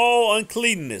and all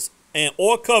uncleanness and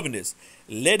or covetousness,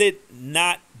 let it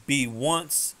not be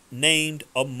once named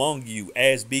among you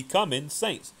as becoming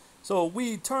saints. So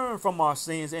we turn from our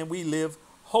sins and we live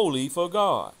holy for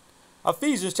God.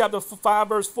 Ephesians chapter 5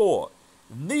 verse 4.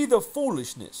 Neither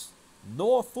foolishness,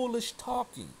 nor foolish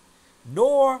talking,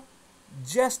 nor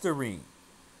jestering,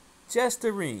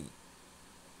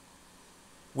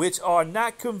 which are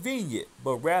not convenient,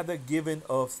 but rather given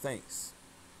of thanks.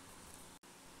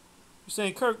 You're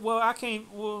saying, Kirk,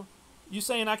 you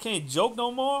saying I can't joke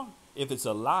no more? If it's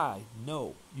a lie,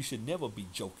 no, you should never be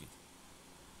joking.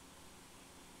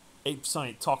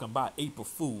 Saint talking about April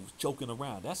Fools, joking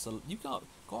around.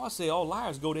 God say all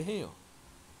liars go to hell.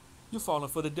 You're falling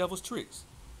for the devil's tricks.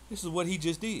 This is what he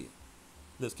just did.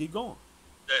 Let's keep going.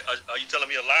 Are you telling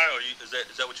me a lie, or is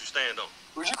that what you stand on?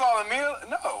 Would you call him me?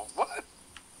 No. What?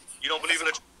 You don't believe in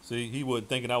it? See, he wasn't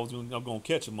thinking I'm going to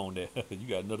catch him on that. You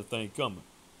got another thing coming.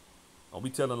 Don't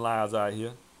be telling lies out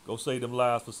here. Go say them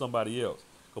lies for somebody else.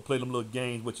 Go play them little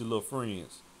games with your little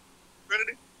friends.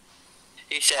 Trinity?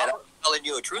 He said, I'm telling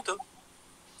you a truth. Oh,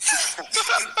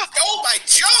 my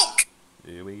joke!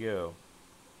 Here we go.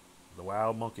 The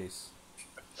wild monkeys.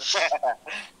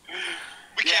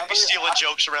 We can't be stealing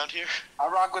jokes around here. I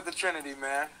rock with the Trinity,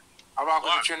 man. I rock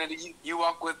with the Trinity. You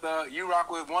rock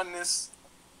with oneness.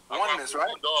 Oneness, right?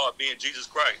 One God being Jesus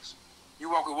Christ. You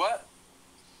walk with what?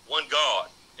 One God,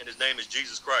 and his name is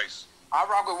Jesus Christ. I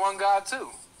rock with one God too.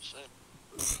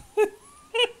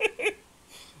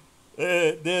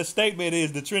 Their statement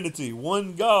is the Trinity,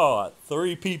 one God,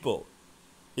 three people.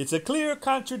 It's a clear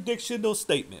contradictional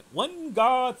statement. One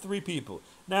God, three people.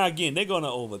 Now again, they're gonna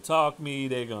overtalk me.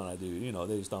 They're gonna do,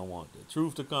 they just don't want the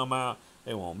truth to come out.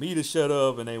 They want me to shut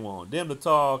up, and they want them to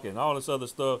talk, and all this other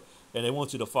stuff. And they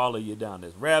want you to follow you down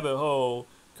this rabbit hole.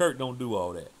 Kirk don't do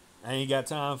all that. I ain't got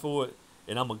time for it,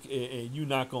 and you're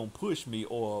not gonna push me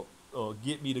or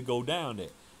get me to go down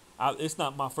there. It's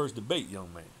not my first debate,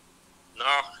 young man. No,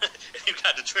 you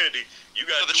got the Trinity. You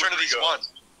got the Trinity's one.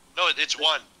 No, it's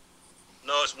one.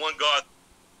 No, it's one God,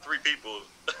 three people,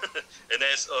 and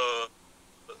that's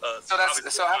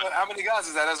So how many gods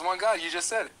is that? That's one God. You just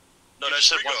said it. No, that's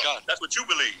three one God. That's what you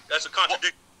believe. That's a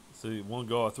contradiction. See, one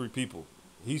God, three people.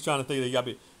 He's trying to think they got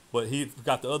me, but he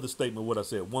got the other statement. What I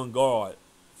said: one God,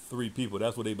 three people.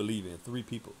 That's what they believe in. Three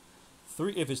people.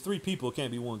 If it's three people, it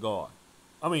can't be one God.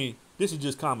 I mean, this is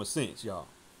just common sense, y'all.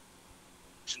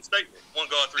 Statement. One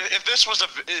God, three. If this was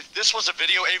a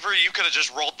video, Avery, you could have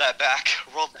just rolled that back.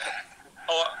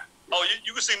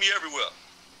 You can see me everywhere,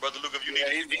 Brother Luke. If you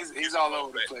need, he's all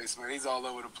over the place, man. He's all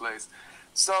over the place.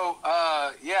 So,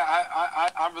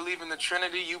 I believe in the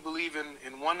Trinity. You believe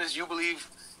in oneness. You believe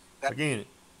that. Again,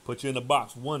 put you in the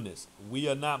box. Oneness. We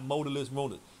are not modalist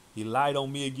monists. He lied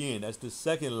on me again. That's the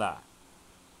second lie.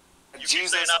 You keep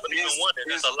saying I believe in oneness.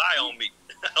 That's a lie on me.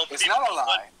 It's not a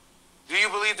lie. Do you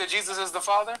believe that Jesus is the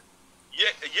Father?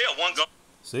 Yeah, one God.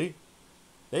 See?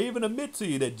 They even admit to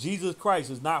you that Jesus Christ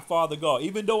is not Father God.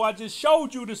 Even though I just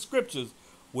showed you the scriptures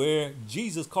where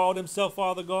Jesus called himself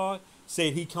Father God,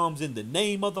 said he comes in the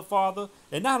name of the Father.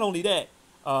 And not only that,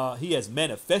 he has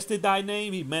manifested thy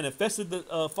name. He manifested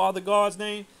the Father God's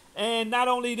name. And not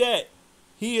only that,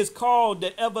 he is called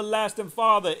the everlasting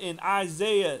Father in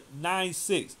Isaiah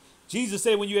 9:6. Jesus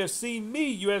said, when you have seen me,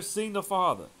 you have seen the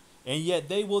Father. And yet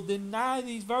they will deny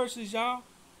these verses, y'all.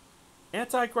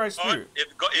 Antichrist spirit.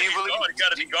 If God, it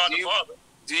got to be God the Father.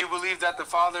 Do you believe that the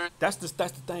Father? That's the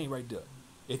thing right there.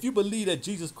 If you believe that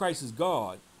Jesus Christ is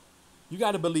God, you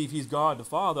got to believe he's God the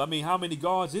Father. I mean, how many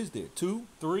gods is there? 2,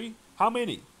 3? How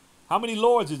many? How many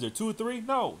lords is there? 2 or 3?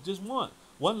 No, just one.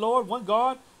 One Lord, one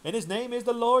God, and his name is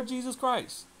the Lord Jesus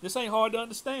Christ. This ain't hard to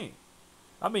understand.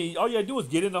 I mean, all you got to do is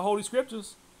get in the Holy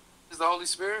Scriptures. Is the Holy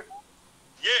Spirit?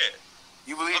 Yeah.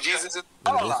 You believe Jesus is the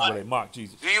Father? That's where they mock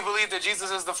Jesus. Do you believe that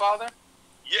Jesus is the Father?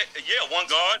 Yeah, one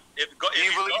God. If he's God,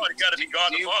 it got to be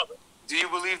God the Father. Do you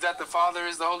believe that the Father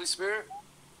is the Holy Spirit?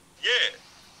 Yeah.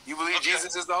 You believe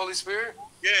Jesus is the Holy Spirit?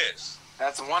 Yes.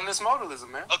 That's oneness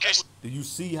modalism, man. Okay. Do you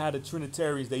see how the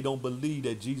Trinitarians, they don't believe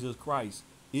that Jesus Christ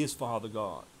is Father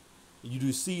God? You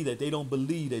do see that they don't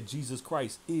believe that Jesus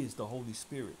Christ is the Holy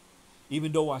Spirit.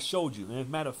 Even though I showed you. And as a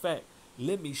matter of fact,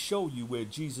 let me show you where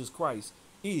Jesus Christ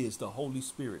is the Holy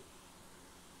Spirit.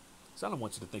 So I don't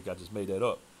want you to think I just made that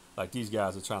up like these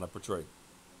guys are trying to portray.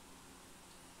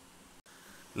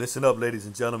 Listen up, ladies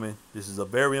and gentlemen. This is a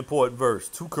very important verse.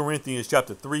 2 Corinthians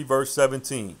chapter 3, verse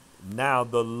 17. Now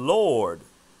the Lord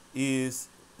is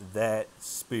that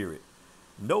Spirit.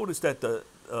 Notice that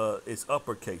it's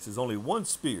uppercase. There's only one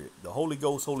Spirit. The Holy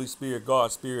Ghost, Holy Spirit,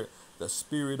 God's Spirit, the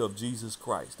Spirit of Jesus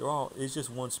Christ. It's just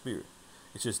one Spirit.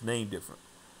 It's just named different.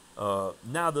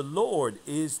 Now the Lord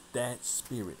is that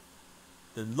Spirit.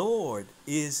 The Lord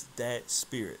is that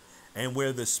Spirit. And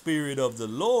where the Spirit of the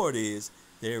Lord is,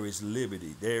 there is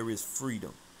liberty. There is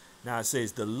freedom. Now it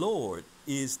says the Lord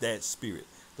is that Spirit.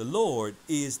 The Lord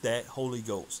is that Holy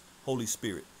Ghost, Holy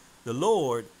Spirit. The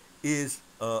Lord is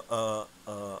the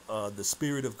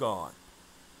Spirit of God.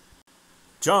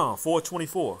 John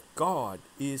 4:24. God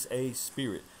is a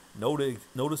spirit.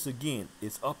 Notice again,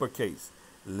 it's uppercase,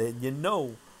 letting you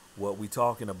know what we're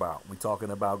talking about. We're talking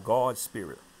about God's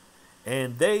Spirit.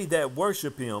 And they that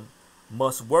worship him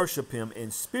must worship him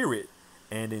in spirit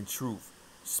and in truth.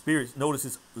 Spirit, notice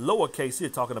it's lowercase here,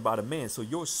 talking about a man. So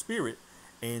your spirit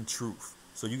and truth.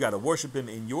 So you got to worship him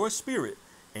in your spirit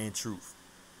and truth.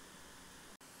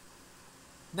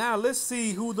 Now let's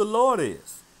see who the Lord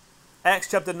is.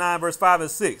 Acts chapter 9, verse 5 and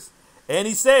 6. And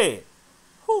he said,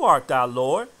 who art thou,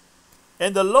 Lord?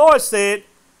 And the Lord said,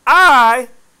 I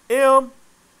am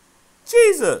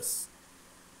Jesus.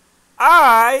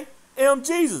 I am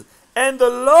Jesus. And the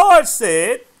Lord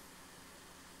said,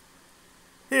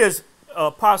 here's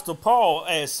Apostle Paul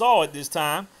as Saul at this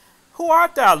time, who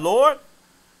art thou, Lord?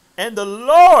 And the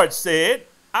Lord said,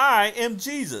 I am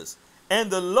Jesus.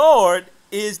 And the Lord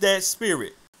is that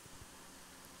Spirit.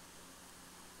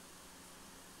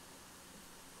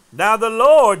 Now the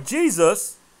Lord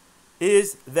Jesus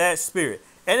is that Spirit.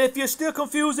 And if you're still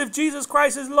confused if Jesus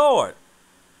Christ is Lord,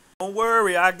 don't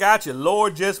worry, I got you.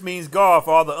 Lord just means God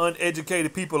for all the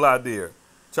uneducated people out there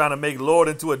trying to make Lord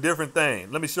into a different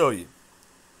thing. Let me show you.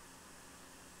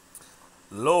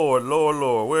 Lord, Lord,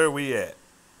 Lord, where are we at?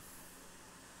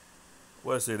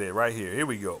 What's it at? Right here. Here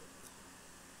we go.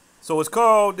 So it's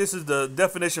called, this is the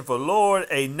definition for Lord,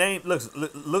 a name.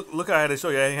 Look how I had to show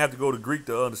you. I didn't have to go to Greek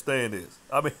to understand this.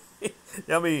 I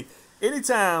mean,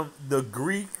 anytime the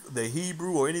Greek, the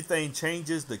Hebrew, or anything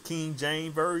changes the King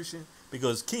James Version,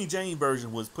 because King James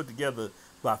Version was put together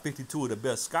by 52 of the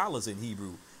best scholars in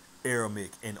Hebrew,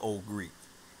 Aramaic, and Old Greek.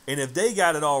 And if they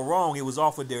got it all wrong, it was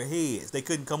off of their heads. They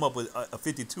couldn't come up with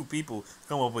 52 people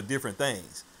come up with different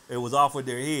things. It was off of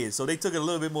their heads. So they took it a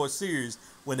little bit more serious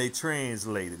when they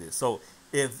translated it. So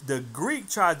if the Greek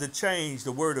tried to change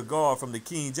the word of God from the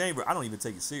King James, I don't even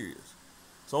take it serious.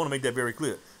 So I want to make that very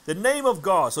clear. The name of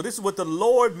God. So this is what the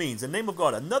Lord means. The name of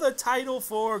God. Another title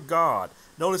for God.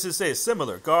 Notice it says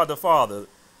similar. God the Father,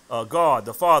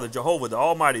 Jehovah, the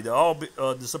Almighty,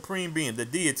 the Supreme Being, the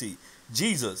Deity.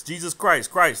 Jesus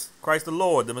Christ the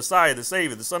Lord, the Messiah, the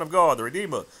Savior, the Son of God, the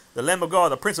Redeemer, the Lamb of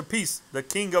God, the Prince of Peace, the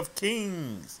King of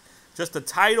Kings. Just the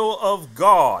title of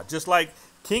God. Just like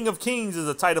King of Kings is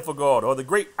a title for God, or the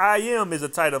great I Am is a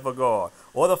title for God,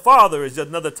 or the Father is just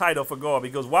another title for God.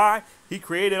 Because why? He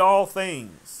created all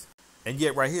things. And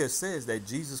yet right here it says that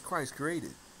Jesus Christ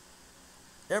created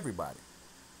everybody.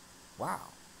 Wow.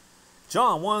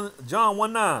 John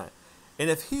 1:9. And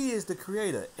if he is the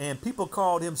creator, and people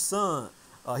called him son,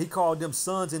 he called them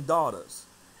sons and daughters.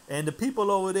 And the people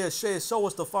over there said, show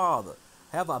us the Father.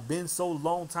 Have I been so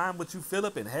long time with you,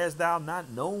 Philip, and hast thou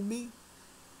not known me?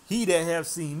 He that have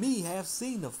seen me have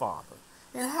seen the Father.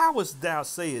 And how wouldst thou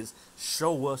sayest,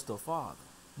 show us the Father?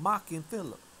 Mocking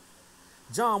Philip.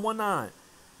 John 1:9.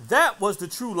 That was the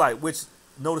true light, which,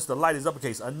 notice the light is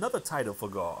uppercase, another title for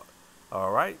God.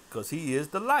 All right, because he is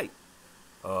the light.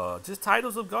 Just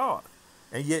titles of God.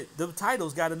 And yet the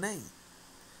titles got a name.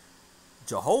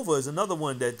 Jehovah is another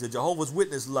one that the Jehovah's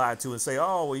Witness lied to and say,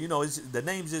 oh, well, you know, the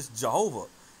name's just Jehovah.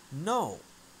 No,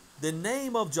 the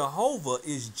name of Jehovah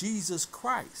is Jesus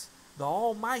Christ, the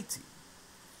Almighty,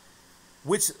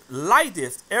 which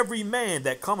lighteth every man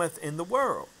that cometh in the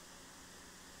world.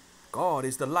 God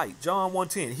is the light. John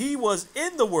 1:10. He was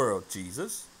in the world,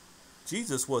 Jesus.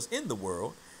 Jesus was in the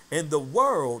world, and the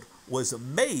world was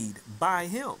made by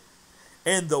him.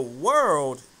 And the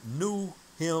world knew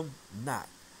him not.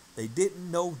 They didn't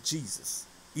know Jesus,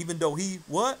 even though he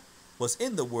was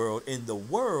in the world, and the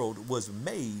world was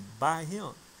made by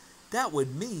him. That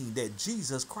would mean that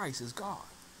Jesus Christ is God.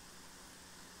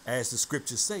 As the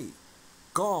scriptures say,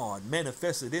 God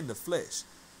manifested in the flesh.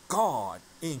 God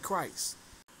in Christ.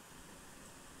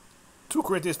 2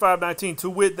 Corinthians 5:19, to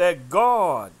wit that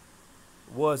God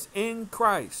was in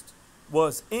Christ,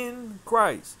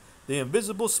 the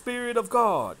invisible spirit of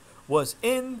God was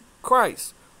in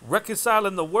Christ,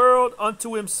 reconciling the world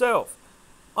unto himself.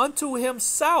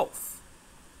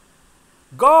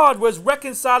 God was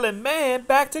reconciling man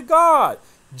back to God.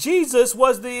 Jesus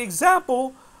was the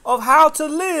example of how to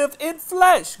live in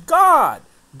flesh. God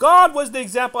was the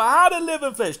example of how to live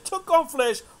in flesh. Took on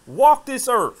flesh, walked this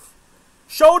earth,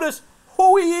 showed us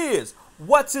who he is,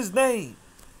 what's his name.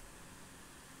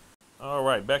 All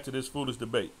right, back to this foolish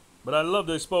debate. But I love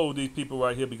to expose these people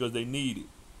right here because they need it.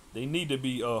 They need to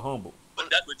be humble. But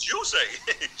that's what you say.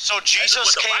 So Jesus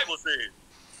That's what came. the Bible says.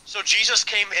 So Jesus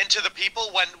came into the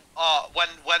people when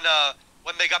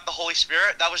they got the Holy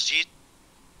Spirit. That was Jesus.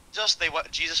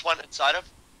 Jesus went inside of.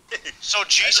 So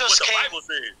Jesus That's what came. the Bible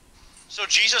says. So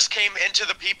Jesus came into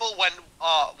the people when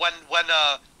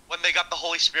they got the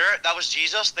Holy Spirit. That was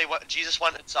Jesus. Jesus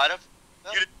went inside of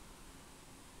them.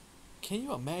 Can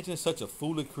you imagine such a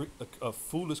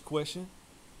foolish question?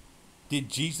 Did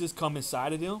Jesus come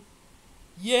inside of them?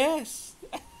 Yes.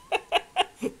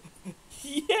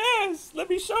 Yes. Let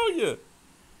me show you.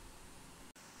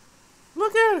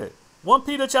 Look at it. 1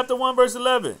 Peter chapter 1 verse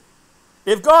 11.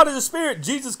 If God is a spirit,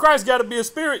 Jesus Christ got to be a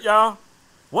spirit, y'all.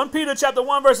 1 Peter chapter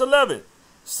 1 verse 11.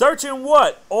 Searching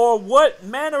what or what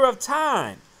manner of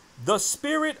time the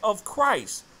Spirit of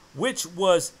Christ, which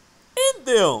was in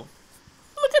them.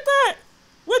 Look at that.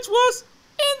 Which was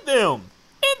in them.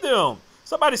 In them.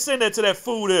 Somebody send that to that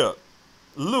fool there.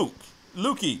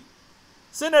 Lukey.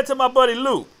 Send that to my buddy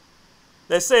Luke.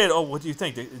 That said, oh, what do you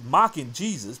think? They're mocking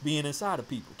Jesus being inside of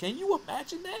people. Can you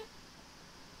imagine that?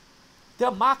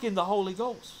 They're mocking the Holy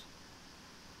Ghost.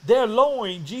 They're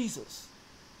lowering Jesus.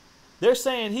 They're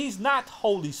saying he's not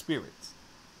Holy Spirit.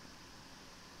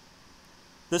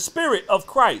 The Spirit of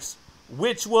Christ,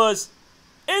 which was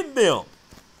in them.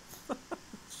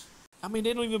 I mean,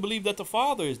 they don't even believe that the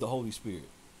Father is the Holy Spirit.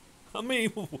 I mean,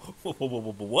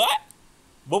 what?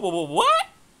 What?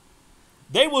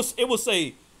 It will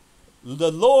say,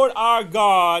 the Lord our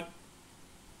God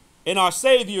and our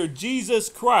Savior Jesus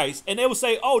Christ, and they will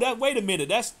say, oh, wait a minute,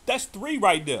 that's three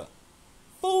right there.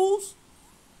 Fools.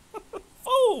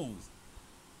 Fools.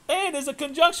 And it's a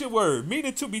conjunction word,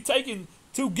 meaning to be taken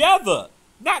together,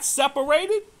 not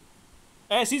separated,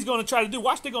 as he's going to try to do.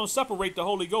 Watch, they're going to separate the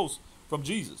Holy Ghost from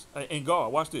Jesus and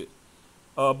God. Watch this.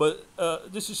 But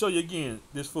this to show you again,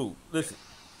 this fool. Listen.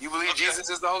 You believe Jesus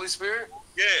is the Holy Spirit?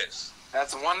 Yes.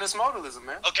 That's oneness modalism,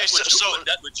 man. Okay, That's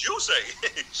what you say.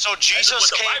 So Jesus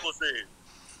That's what came. the Bible says.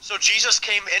 So Jesus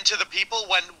came into the people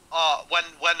when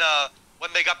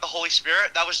they got the Holy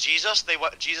Spirit. That was Jesus.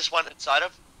 Jesus went inside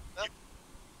of them.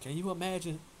 Can you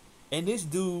imagine? And this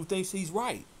dude thinks he's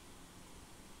right.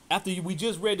 After we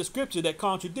just read the scripture that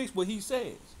contradicts what he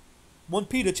says. 1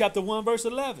 Peter chapter 1 verse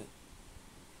 11.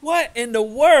 What in the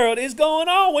world is going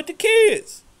on with the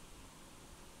kids?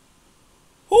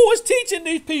 Who is teaching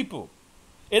these people?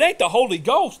 It ain't the Holy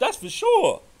Ghost, that's for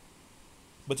sure.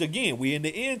 But again, we're in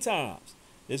the end times.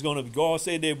 God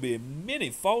said there'll be many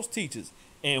false teachers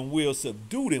and will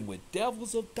subdue them with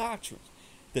devils of doctrines.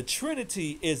 The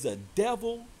Trinity is a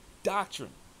devil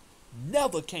doctrine.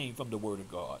 Never came from the Word of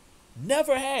God.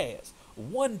 Never has.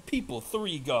 One people,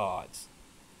 three gods.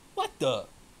 What the?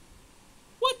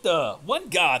 One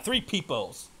God, three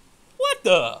peoples. What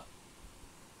the?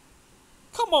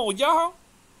 Come on, y'all.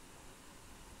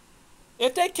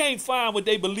 If they can't find what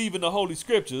they believe in the Holy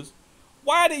Scriptures,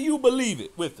 why do you believe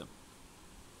it with them?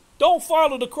 Don't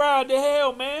follow the crowd to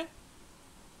hell, man.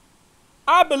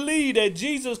 I believe that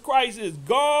Jesus Christ is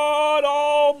God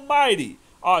Almighty,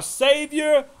 our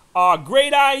Savior, our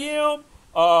great I am,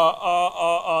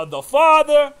 the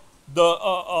Father,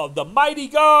 the mighty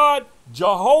God,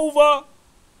 Jehovah.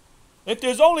 If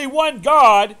there's only one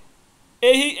God,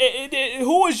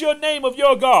 who is your name of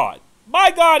your God? My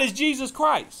God is Jesus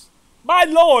Christ. My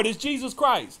Lord is Jesus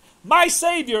Christ. My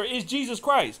Savior is Jesus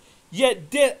Christ.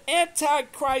 Yet the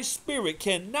Antichrist spirit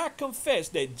cannot confess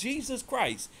that Jesus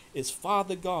Christ is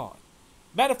Father God.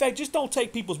 Matter of fact, just don't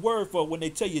take people's word for it when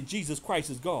they tell you Jesus Christ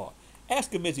is God.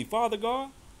 Ask him, is he Father God?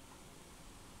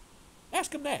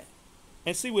 Ask him that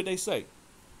and see what they say.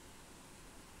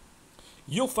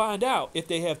 You'll find out if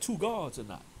they have two gods or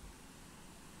not.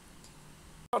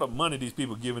 All the money these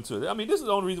people giving to it. I mean, this is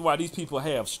the only reason why these people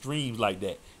have streams like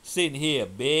that. Sitting here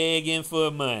begging for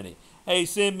money. Hey,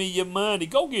 send me your money.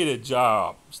 Go get a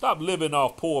job. Stop living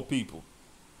off poor people.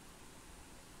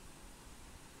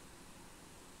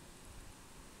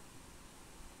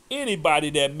 Anybody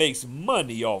that makes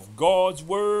money off God's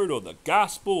word or the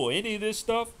gospel or any of this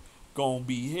stuff gonna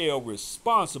be held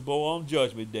responsible on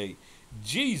Judgment Day.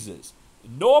 Jesus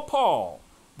nor Paul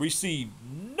received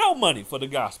no money for the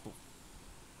gospel.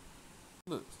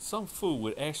 Look, some fool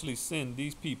would actually send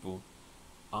these people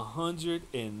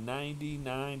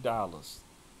 $199.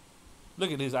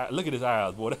 Look at his eye. Look at his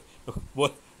eyes, boy.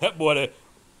 That boy, that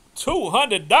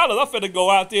 $200. I'm finna go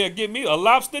out there and get me a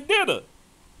lobster dinner.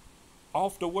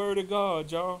 Off the word of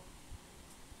God, y'all.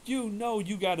 You know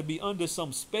you got to be under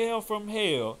some spell from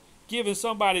hell, giving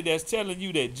somebody that's telling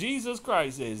you that Jesus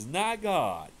Christ is not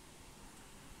God.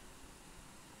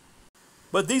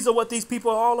 But these are what these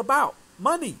people are all about.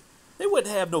 Money. They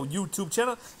wouldn't have no YouTube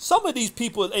channel. Some of these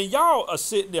people, and y'all are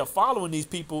sitting there following these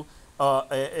people,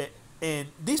 and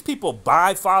these people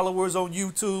buy followers on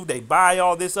YouTube. They buy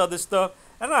all this other stuff.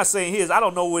 I'm not saying his, I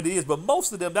don't know what it is, but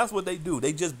most of them, that's what they do.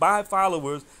 They just buy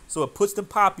followers, so it puts them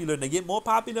popular, and they get more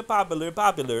popular.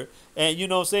 And you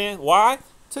know what I'm saying? Why?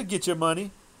 To get your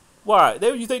money. Why?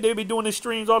 You think they be doing the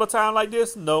streams all the time like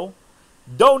this? No.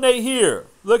 Donate here.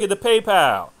 Look at the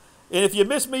PayPal. And if you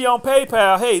miss me on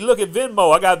PayPal, hey, look at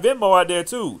Venmo. I got Venmo out there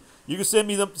too. You can send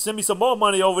me some more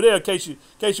money over there in case you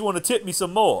want to tip me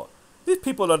some more. These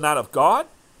people are not of God.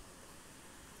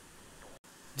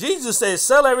 Jesus says,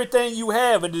 sell everything you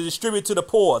have and to distribute to the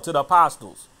poor, to the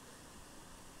apostles.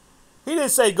 He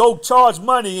didn't say go charge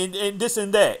money and this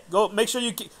and that. Go make sure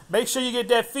you get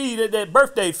that fee, that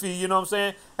birthday fee. You know what I'm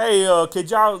saying? Hey,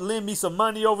 could y'all lend me some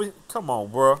money over? Come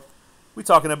on, bro. We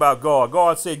talking about God.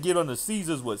 God said, give unto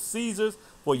Caesar's what Caesar's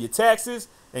for your taxes,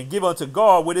 and give unto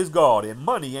God what is God. And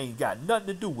money ain't got nothing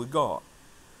to do with God.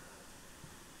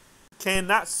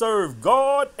 Cannot serve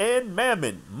God and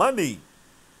mammon, money.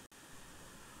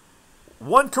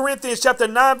 1 Corinthians chapter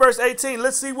 9, verse 18.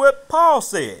 Let's see what Paul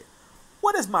said.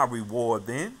 What is my reward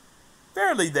then?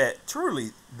 Verily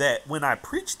truly that when I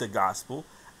preach the gospel,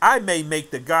 I may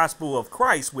make the gospel of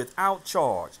Christ without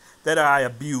charge, that I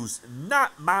abuse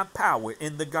not my power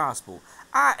in the gospel.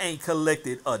 I ain't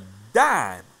collected a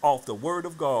dime off the word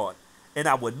of God, and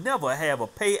I would never have a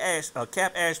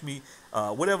cap ask me,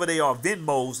 whatever they are,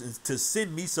 Venmos, to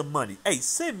send me some money. Hey,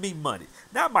 send me money.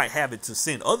 Now I might have it to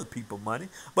send other people money,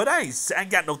 but I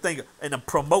ain't got no thing, and I'm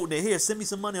promoting it here. Send me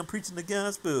some money. I'm preaching the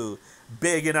gospel,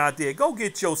 begging out there. Go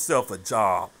get yourself a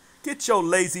job. Get your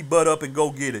lazy butt up and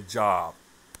go get a job.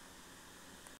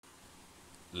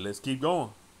 Let's keep going.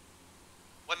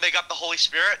 When they got the Holy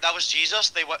Spirit, that was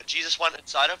Jesus. Jesus went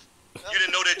inside of them. You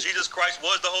didn't know that Jesus Christ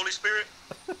was the Holy Spirit?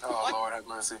 Oh, Lord have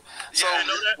mercy. So So you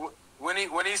know that? when he's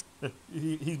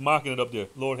He's mocking it up there.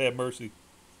 Lord have mercy.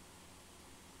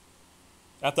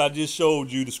 After I just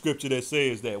showed you the scripture that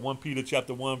says that, 1 Peter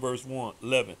chapter 1, verse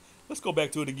 11. Let's go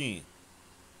back to it again.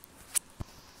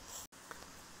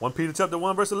 1 Peter chapter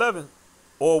 1, verse 11.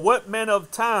 Or what manner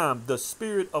of time the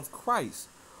Spirit of Christ,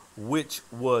 which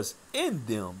was in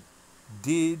them,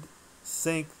 did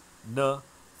sanctify,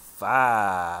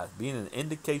 being an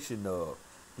indication of,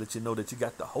 let you know that you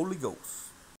got the Holy Ghost.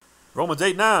 Romans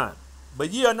 8:9.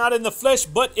 But ye are not in the flesh,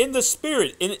 but in the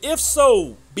Spirit. And if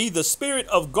so be the Spirit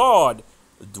of God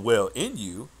dwell in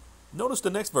you. Notice the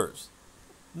next verse.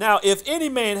 Now, if any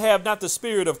man have not the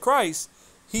Spirit of Christ,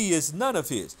 he is none of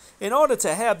his. In order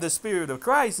to have the Spirit of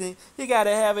Christ, you got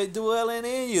to have it dwelling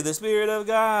in you, the Spirit of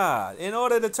God. In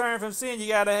order to turn from sin, you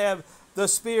got to have the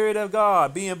Spirit of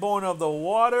God, being born of the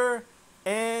water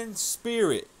and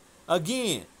Spirit.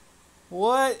 Again,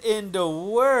 what in the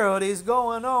world is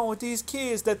going on with these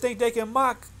kids that think they can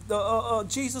mock the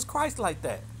Jesus Christ like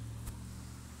that?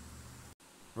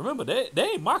 Remember, they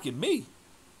ain't mocking me.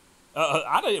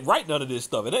 I didn't write none of this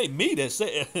stuff. It ain't me that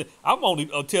said. I'm only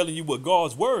telling you what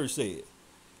God's word said.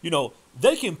 You know,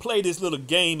 they can play this little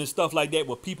game and stuff like that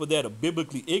with people that are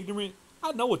biblically ignorant.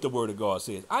 I know what the word of God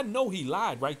says. I know he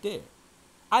lied right there.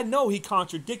 I know he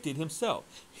contradicted himself.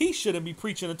 He shouldn't be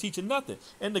preaching or teaching nothing.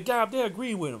 And the guy up there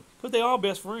agreeing with him, because they all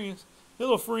best friends. Their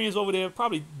little friends over there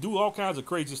probably do all kinds of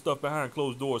crazy stuff behind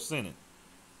closed doors sinning.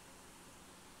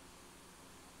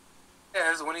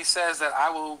 when he says that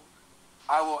I will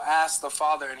ask the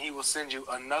Father and he will send you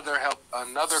another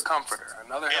comforter,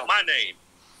 another help. In my name.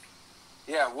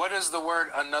 Yeah, what does the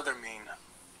word another mean?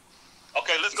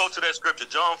 Okay, let's go to that scripture,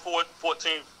 John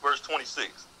 14, verse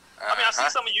 26. I mean, I see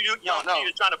some of you young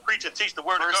kids trying to preach and teach the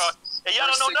word of God, and y'all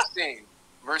don't know nothing.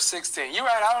 Verse 16. You're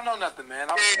right. I don't know nothing, man.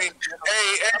 Hey,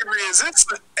 Avery, is this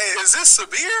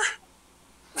severe?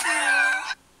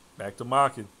 Back to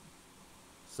mocking.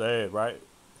 Sad, right?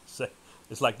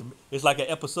 It's like an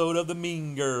episode of the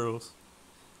Mean Girls,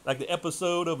 like the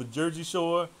episode of a Jersey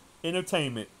Shore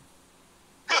Entertainment.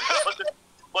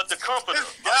 But the comforter.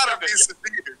 Gotta be. ain't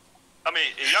severe. I mean,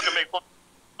 if y'all can make fun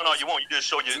all you want, you just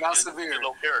show your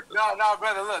low character. No,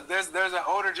 brother, look, there's an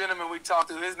older gentleman we talked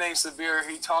to. His name's Severe.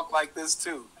 He talked like this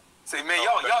too. Say, man,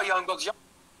 y'all young bucks, y'all.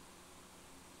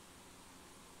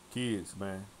 Kids,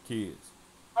 man, kids.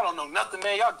 I don't know nothing,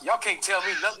 man. Y'all can't tell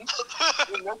me nothing.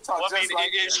 Well, I mean,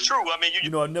 it's true. I mean, you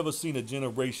know, I've never seen a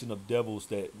generation of devils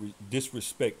that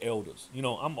disrespect elders. You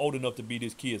know, I'm old enough to be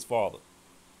this kid's father.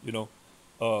 You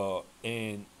know,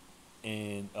 and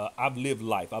I've lived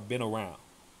life. I've been around.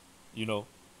 You know,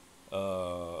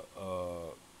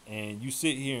 and you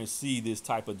sit here and see this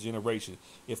type of generation.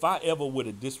 If I ever would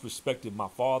have disrespected my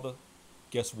father,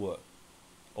 guess what?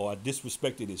 Or I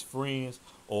disrespected his friends,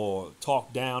 or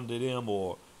talked down to them,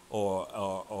 or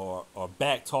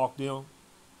back talked them,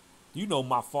 you know,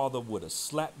 my father would have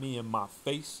slapped me in my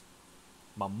face.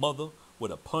 My mother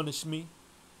would have punished me.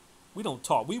 We don't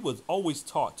talk. We was always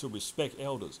taught to respect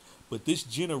elders, but this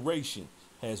generation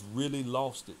has really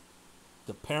lost it.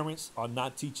 The parents are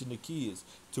not teaching the kids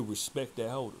to respect their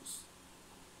elders.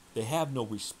 They have no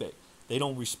respect. They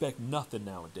don't respect nothing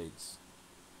nowadays.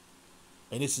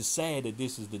 And it's sad that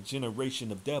this is the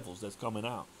generation of devils that's coming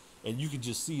out. And you can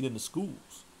just see it in the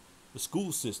schools. The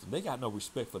school system, they got no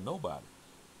respect for nobody.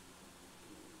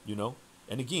 You know?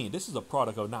 And again, this is a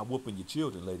product of not whooping your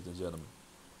children, ladies and gentlemen.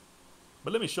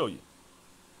 But let me show you.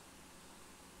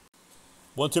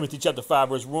 1 Timothy chapter 5,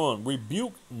 verse 1.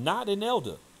 Rebuke not an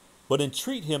elder, but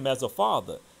entreat him as a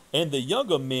father, and the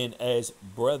younger men as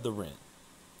brethren.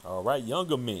 All right,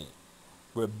 younger men.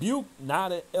 Rebuke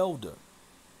not an elder.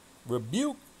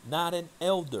 Rebuke not an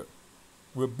elder.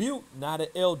 Rebuke not an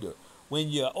elder. When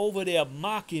you're over there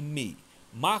mocking me,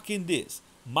 mocking this,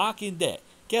 mocking that,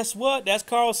 guess what? That's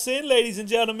called sin, ladies and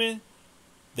gentlemen.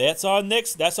 That's our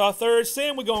third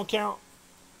sin we're going to count.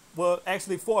 Well,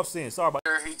 actually, fourth sin. Sorry about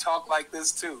that. He talked like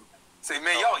this too. Say,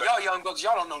 man, y'all young bucks,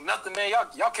 y'all don't know nothing, man.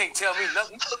 Y'all can't tell me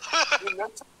nothing.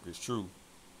 It's true.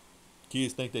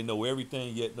 Kids think they know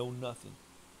everything, yet know nothing.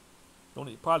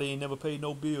 Probably ain't never paid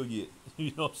no bill yet.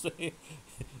 You know what I'm saying?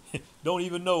 Don't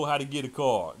even know how to get a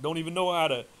car. Don't even know how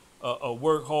to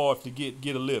work hard to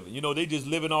get a living. You know, they just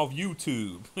living off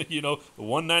YouTube. You know,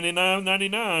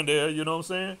 $199.99 there. You know what I'm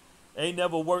saying? Ain't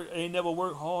never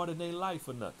worked hard in their life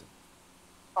for nothing.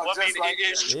 Well, I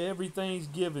mean, everything's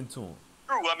given to them.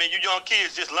 True. I mean, you young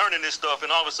kids just learning this stuff,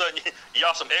 and all of a sudden,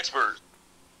 y'all some experts.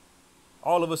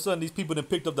 All of a sudden, these people that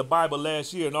picked up the Bible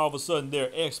last year, and all of a sudden,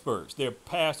 they're experts. They're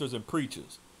pastors and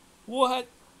preachers. What?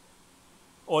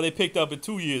 Or they picked up in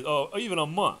 2 years, or even a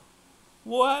month.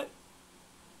 What?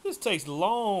 This takes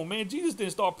long, man. Jesus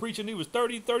didn't start preaching. He was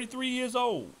 33 years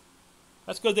old.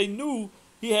 That's because they knew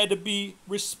he had to be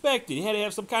respected. He had to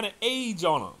have some kind of age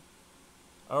on him.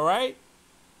 All right?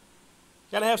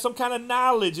 Got to have some kind of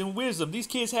knowledge and wisdom. These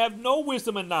kids have no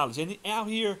wisdom and knowledge. And out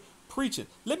here preaching.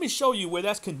 Let me show you where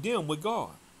that's condemned with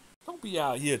God. Don't be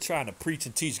out here trying to preach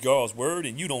and teach God's word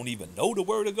and you don't even know the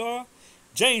word of God.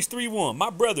 James 3:1, my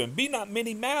brethren, be not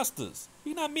many masters,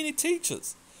 be not many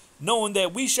teachers, knowing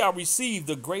that we shall receive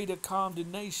the greater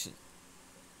condemnation.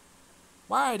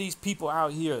 Why are these people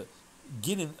out here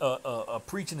getting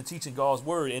preaching and teaching God's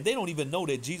word and they don't even know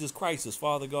that Jesus Christ is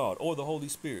Father God or the Holy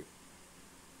Spirit?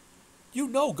 You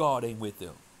know God ain't with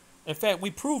them. In fact,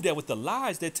 we prove that with the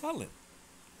lies they're telling,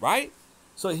 right?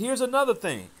 So here's another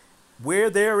thing, where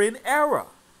they're in error.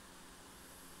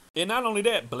 And not only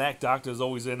that, black doctor's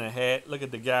always in a hat. Look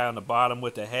at the guy on the bottom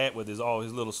with the hat with all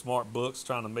his little smart books,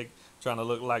 trying to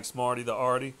look like Smarty the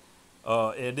Artie.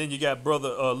 And then you got brother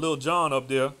Lil John up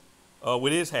there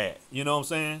with his hat. You know what I'm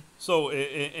saying? So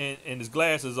and his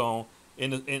glasses on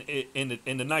in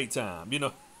the nighttime. You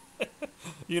know,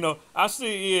 you know. I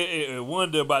see and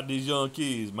wonder about these young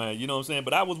kids, man. You know what I'm saying?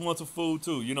 But I was once a fool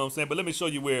too. You know what I'm saying? But let me show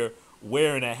you where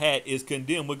wearing a hat is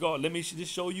condemned with God. Let me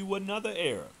just show you another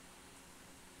error.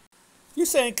 You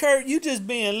saying, Kurt, you just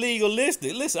being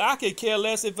legalistic. Listen, I could care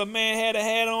less if a man had a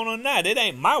hat on or not. It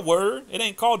ain't my word. It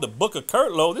ain't called the book of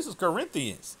Kurt Lowe. This is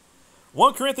Corinthians.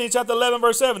 1 Corinthians chapter 11,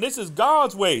 verse 7. This is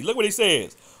God's way. Look what he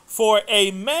says. For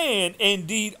a man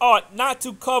indeed ought not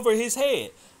to cover his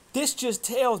head. This just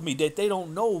tells me that they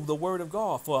don't know the word of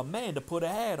God for a man to put a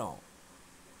hat on.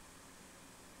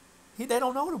 They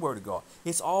don't know the word of God.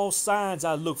 It's all signs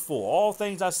I look for. All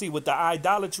things I see with the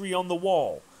idolatry on the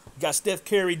wall. Got Steph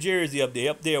Curry jersey up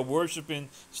there worshiping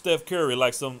Steph Curry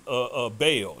like some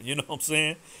Baal. You know what I'm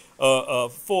saying?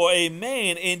 For a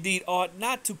man indeed ought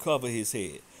not to cover his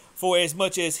head, for as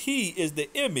much as he is the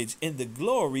image and the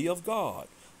glory of God,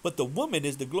 but the woman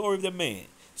is the glory of the man.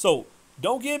 So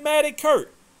don't get mad at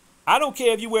Kurt. I don't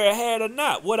care if you wear a hat or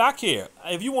not. What I care.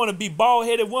 If you want to be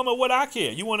bald-headed woman, what I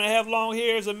care. You want to have long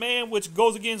hair as a man, which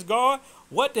goes against God,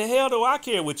 What the hell do I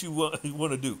care what you want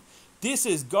to do? This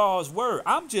is God's word.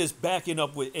 I'm just backing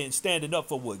up with and standing up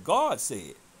for what God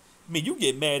said. I mean, you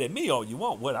get mad at me all you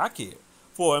want. What I care.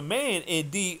 For a man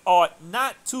indeed ought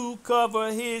not to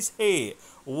cover his head.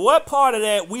 What part of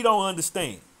that we don't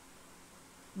understand?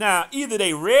 Now, either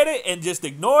they read it and just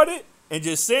ignored it and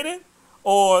just said it,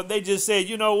 or they just said,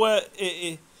 you know what,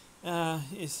 I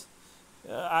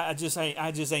just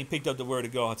ain't picked up the word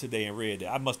of God today and read it.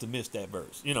 I must have missed that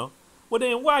verse, you know. Well,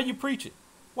 then why are you preaching?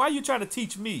 Why are you trying to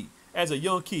teach me as a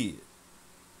young kid?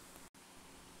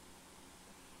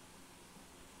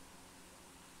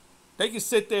 They can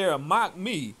sit there and mock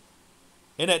me,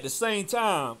 and at the same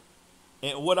time,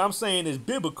 and what I'm saying is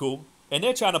biblical, and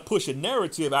they're trying to push a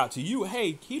narrative out to you.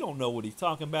 Hey, he don't know what he's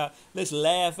talking about. Let's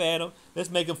laugh at him. Let's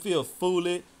make him feel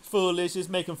foolish. Let's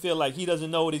make him feel like he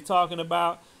doesn't know what he's talking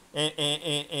about,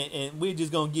 and we're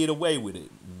just gonna get away with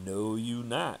it. No, you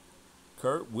not.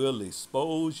 Kurt will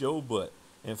expose your butt.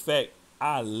 In fact,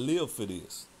 I live for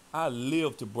this. I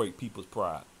live to break people's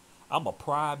pride. I'm a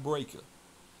pride breaker.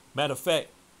 Matter of fact,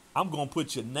 I'm going to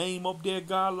put your name up there,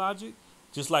 God Logic,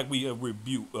 just like we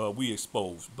we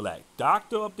exposed Black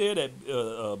Doctor up there, that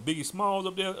Biggie Smalls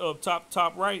up there,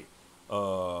 top right,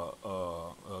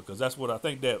 because that's what I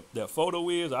think that photo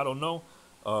is. I don't know,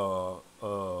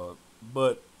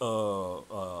 but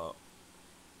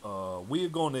we're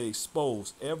going to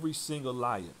expose every single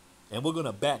liar, and we're going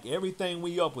to back everything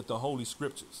we up with the Holy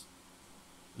Scriptures.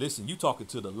 Listen, you talking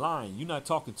to the lion. You're not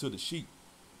talking to the sheep.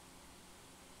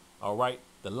 All right?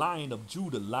 The Lion of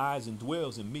Judah lies and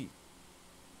dwells in me.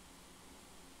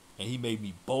 And he made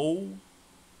me bold.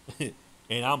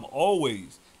 And I'm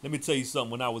always, let me tell you something,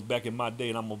 when I was back in my day,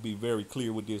 and I'm going to be very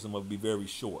clear with this, I'm going to be very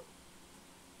short.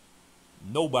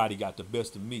 Nobody got the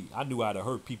best of me. I knew how to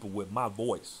hurt people with my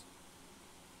voice.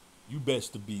 You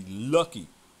best to be lucky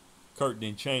Kurt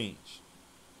didn't change.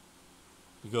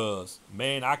 Because,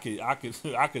 man, I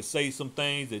could say some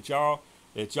things that y'all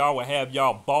would have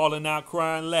y'all bawling out,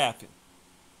 crying, laughing.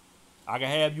 I can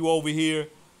have you over here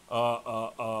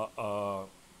going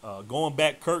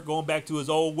back to his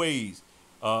old ways,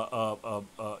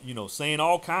 saying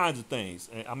all kinds of things.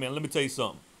 I mean, let me tell you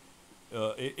something.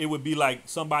 It would be like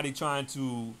somebody trying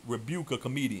to rebuke a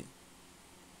comedian.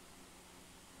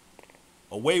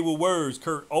 A way with words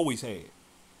Kurt always had.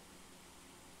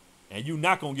 And you're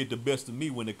not going to get the best of me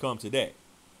when it comes to that.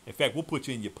 In fact, we'll put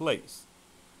you in your place.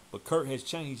 But Kurt has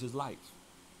changed his life.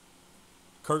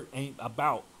 Kurt ain't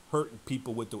about hurting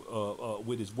people with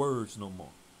his words no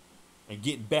more. And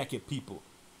getting back at people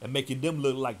and making them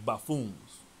look like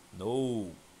buffoons.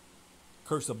 No.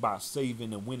 Kurt's about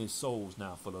saving and winning souls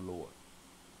now for the Lord.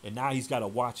 And now he's got to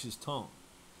watch his tongue.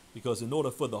 Because in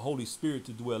order for the Holy Spirit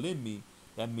to dwell in me,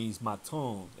 that means my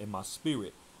tongue and my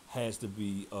spirit has to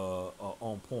be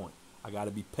on point. I got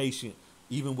to be patient,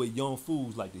 even with young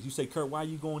fools like this. You say, Kurt, why are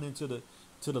you going into the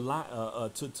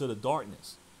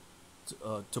darkness?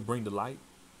 To bring the light.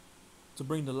 To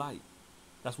bring the light.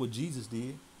 That's what Jesus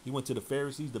did. He went to the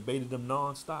Pharisees, debated them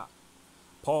nonstop.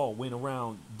 Paul went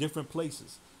around different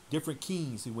places, different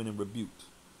kings he went and rebuked.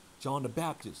 John the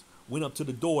Baptist went up to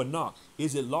the door and knocked.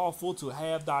 Is it lawful to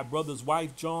have thy brother's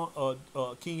wife,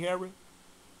 King Herod?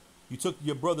 You took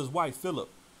your brother's wife, Philip.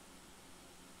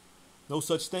 No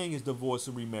such thing as divorce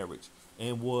or remarriage,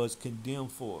 and was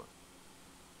condemned for it.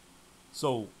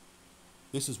 So,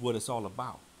 this is what it's all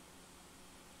about.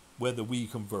 Whether we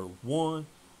convert one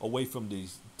away from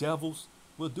these devils,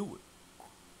 we'll do it.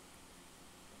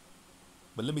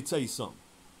 But let me tell you something.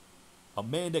 A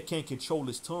man that can't control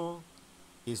his tongue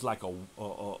is like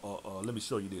let me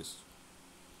show you this.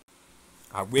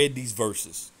 I read these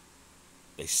verses.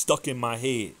 They stuck in my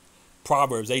head.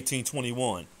 Proverbs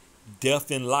 18:21.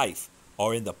 Death and life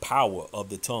are in the power of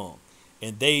the tongue,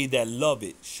 and they that love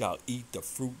it shall eat the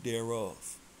fruit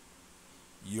thereof.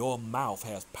 Your mouth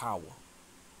has power.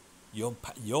 Your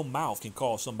mouth can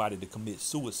cause somebody to commit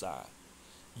suicide.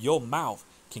 Your mouth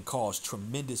can cause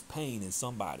tremendous pain in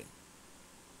somebody.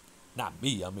 Not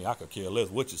me. I mean, I could care less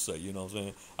what you say. You know what I'm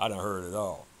saying? I done heard it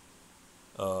all.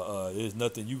 There's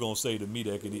nothing you gonna say to me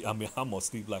that could. I mean, I'm gonna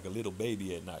sleep like a little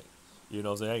baby at night. You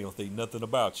know what I'm saying? I ain't gonna think nothing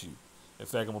about you. In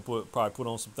fact, I'm gonna probably put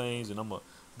on some things and I'm gonna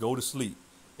go to sleep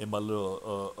in my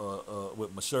little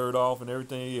with my shirt off and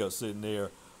everything else, sitting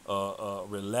there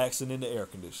relaxing in the air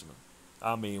conditioner.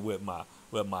 I mean, with my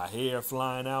hair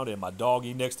flying out and my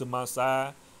doggy next to my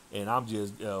side, and I'm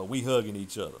just we hugging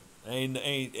each other. Ain't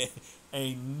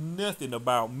nothing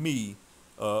about me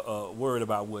worried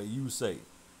about what you say.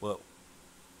 Well,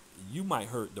 you might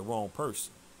hurt the wrong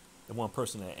person, the one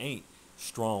person that ain't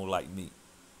strong like me,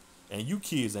 and you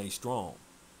kids ain't strong.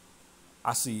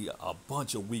 I see a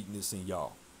bunch of weakness in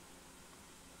y'all.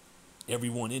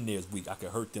 Everyone in there is weak. I could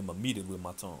hurt them immediately with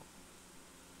my tongue.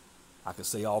 I could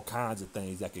say all kinds of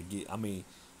things that could get. I mean,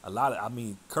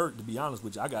 Kurt. To be honest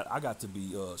with you, I got to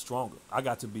be stronger. I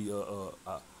got to be a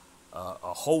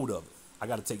hold of it. I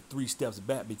got to take 3 steps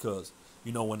back because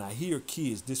when I hear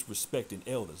kids disrespecting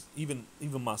elders, even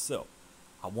myself,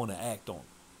 I want to act on them.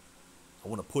 I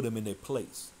want to put them in their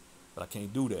place, but I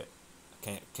can't do that.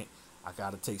 I can't. I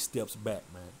got to take steps back,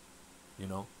 man.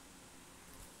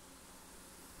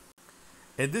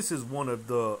 And this is one of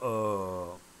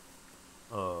the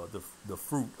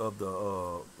fruit of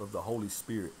the Holy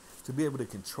Spirit, to be able to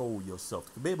control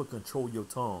yourself, to be able to control your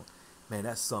tongue. Man,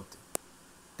 that's something.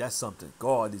 That's something.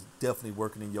 God is definitely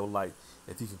working in your life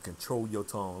if you can control your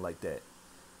tongue like that.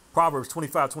 Proverbs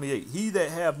 25:28. He that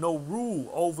have no rule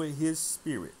over his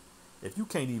spirit. If you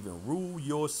can't even rule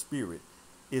your spirit,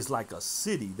 it's like a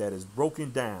city that is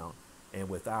broken down and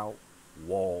without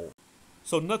wall.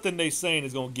 So nothing they saying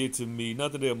is gonna get to me.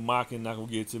 Nothing they're mocking not gonna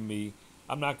get to me.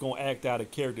 I'm not gonna act out of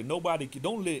character.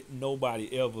 Don't let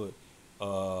nobody ever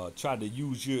try to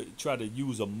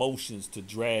use emotions to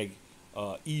drag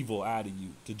evil out of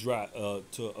you,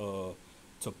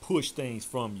 to push things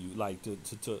from you. Like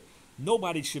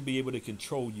nobody should be able to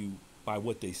control you by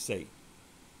what they say.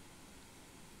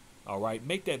 All right,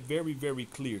 make that very, very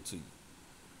clear to you.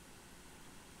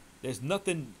 There's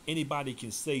nothing anybody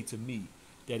can say to me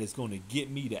that is going to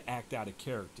get me to act out of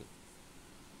character.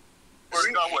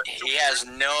 He has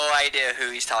no idea who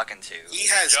he's talking to. He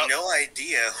has no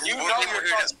idea who.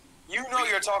 You know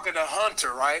you're talking to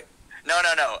Hunter, right? No.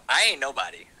 I ain't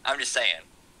nobody. I'm just saying.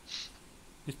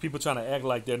 These people trying to act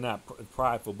like they're not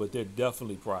prideful, but they're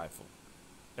definitely prideful.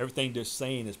 Everything they're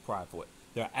saying is prideful.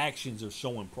 Their actions are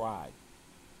showing pride.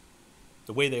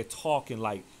 The way they're talking,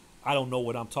 like, I don't know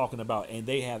what I'm talking about, and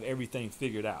they have everything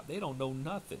figured out. They don't know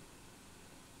nothing.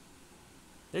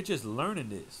 They're just learning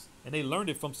this. And they learned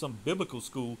it from some biblical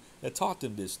school that taught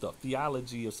them this stuff.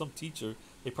 Theology or some teacher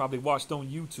they probably watched on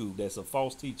YouTube that's a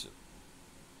false teacher.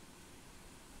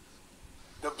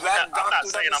 The black I'm not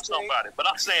saying I'm somebody, but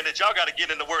I'm saying that y'all got to get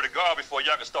in the Word of God before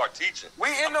y'all can start teaching. We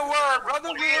in the Word,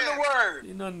 brother. We in the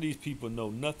Word. None of these people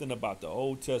know nothing about the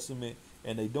Old Testament,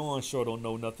 and they darn sure don't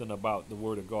know nothing about the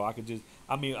Word of God.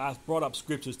 I brought up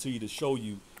scriptures to you to show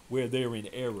you where they're in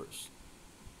errors.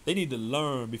 They need to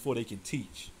learn before they can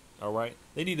teach. All right,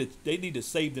 they need to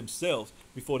save themselves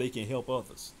before they can help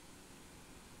others.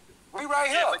 We right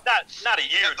here. Yeah, but not a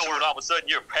year or two, and all of a sudden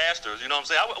you're pastors. You know what I'm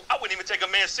saying? I wouldn't even take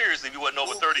a man seriously if he wasn't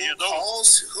over 30 years old.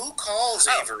 Who calls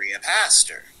Avery a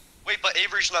pastor? Wait, but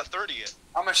Avery's not 30 yet.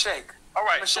 I'm a shake. All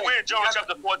right, so we're in John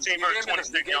chapter 14, verse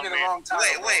 26, young man.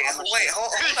 Wait,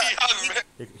 hold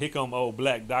on. Here come old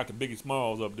black Dr. Biggie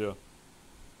Smalls up there.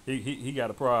 He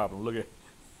got a problem. Look at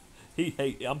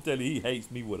I'm telling you, he hates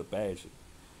me with a passion.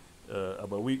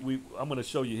 But I'm gonna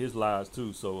show you his lies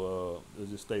too. So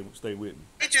just stay with me.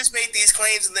 We just made these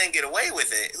claims and then get away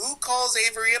with it. Who calls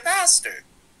Avery a pastor?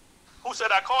 Who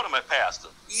said I called him a pastor?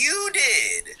 You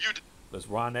did. Let's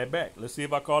run that back. Let's see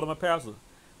if I called him a pastor.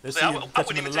 Let's see I if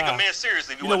wouldn't even take a man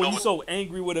seriously if he when wasn't you're so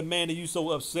angry with a man and you so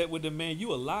upset with the man, you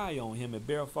will lie on him and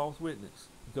bear false witness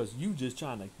because you just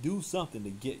trying to do something to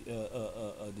get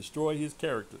destroy his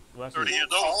character. Watch 30 years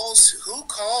old. Who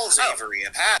calls Avery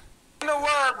a pastor? In the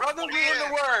Word, brother. We in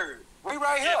the Word. We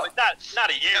right here. Yeah, but not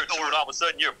a year or two, and all of a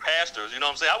sudden you're pastors. You know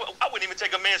what I'm saying? I wouldn't even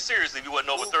take a man seriously if he wasn't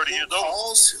over 30 years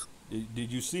old.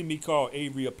 Did you see me call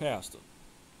Avery a pastor?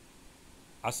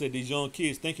 I said these young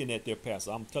kids thinking that they're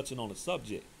pastor. I'm touching on the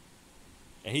subject.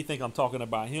 And he think I'm talking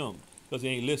about him because he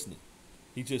ain't listening.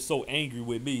 He's just so angry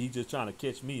with me. He's just trying to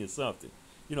catch me in something.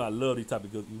 You know, I love these type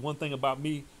of girls. One thing about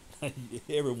me,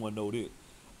 everyone know this.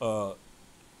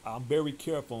 I'm very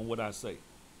careful on what I say.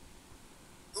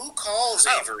 Who calls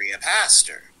Avery a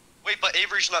pastor? Wait, but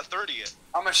Avery's not 30 yet.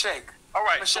 I'm a shake. All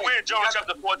right, so we're in John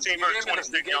chapter 14, verse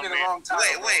 26, young man. Wait,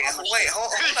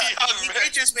 hold on. We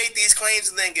just made these claims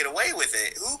and then get away with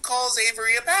it. Who calls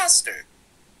Avery a pastor?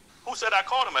 Who said I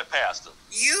called him a pastor?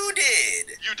 You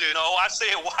did. You did. No, I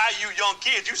said, why you young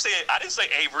kids? You said, I didn't say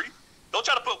Avery. Don't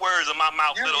try to put words in my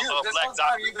mouth, little black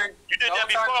doctor. You did that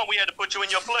before, and we had to put you in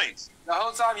your place. The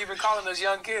whole time you've been calling us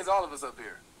young kids, all of us up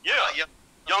here. Yeah.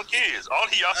 Young kids. All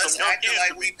of y'all some young kids.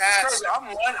 Like we passed.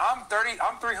 I'm 30.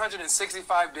 I'm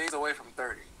 365 days away from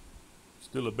 30.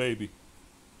 Still a baby.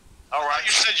 All right.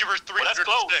 You said you were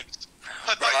 306.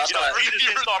 I thought Jesus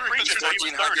didn't start preaching until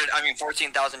he was 30. I mean,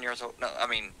 14,000 years old. No, I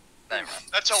mean, never mind.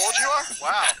 That's how old you are?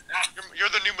 Wow. You're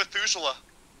the new Methuselah.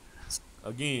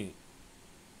 Again,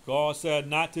 God said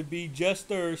not to be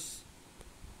jesters.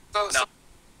 So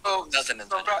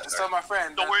So my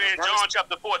friend. So we're in John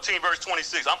chapter 14, verse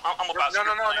 26. I'm about to.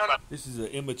 No. This is an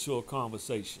immature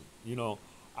conversation. You know,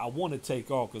 I want to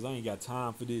take off because I ain't got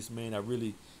time for this, man. I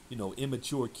really, you know,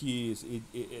 immature kids,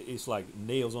 it's like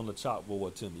nails on the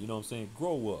chalkboard to me. You know what I'm saying?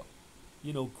 Grow up.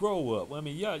 You know, grow up. I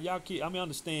mean, y'all kids, I mean, I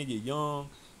understand you're young.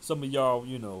 Some of y'all,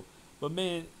 you know. But,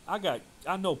 man,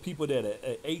 I know people that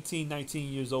are 18,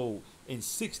 19 years old and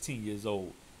 16 years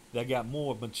old that got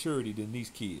more maturity than these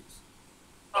kids.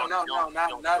 No,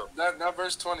 not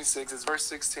verse 26. It's verse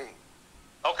 16.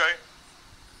 Okay.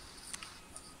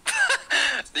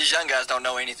 These young guys don't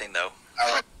know anything, though.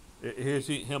 Here's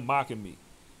him mocking me.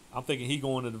 I'm thinking he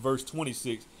going to the verse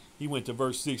 26. He went to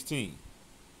verse 16.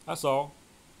 That's all.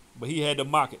 But he had to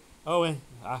mock it. Oh, and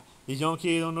these young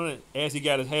kids don't know that. As he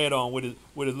got his hat on with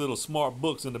his little smart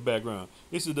books in the background.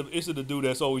 This is the dude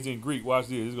that's always in Greek. Watch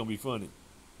this. It's gonna be funny.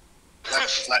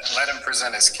 Let him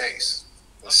present his case.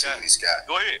 Let's see what he's got.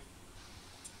 Go ahead.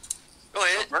 Go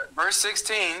ahead. Verse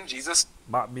 16, Jesus.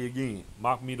 Mock me again.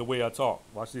 Mock me the way I talk.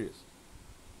 Watch this.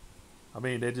 I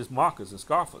mean, they're just mockers and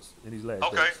scoffers in these last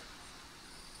days.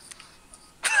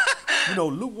 You know,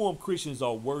 lukewarm Christians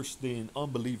are worse than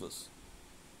unbelievers.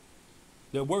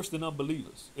 They're worse than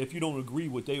unbelievers if you don't agree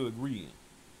what they agree in.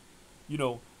 You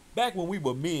know, back when we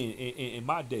were men in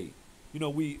my day, you know,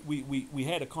 we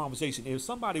had a conversation. If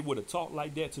somebody would have talked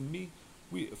like that to me,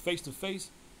 face to face,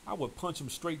 I would punch him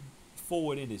straight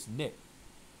forward in his neck.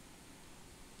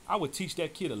 I would teach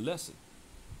that kid a lesson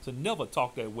to never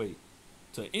talk that way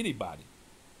to anybody.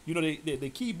 You know, the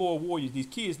keyboard warriors, these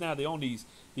kids now, they're on these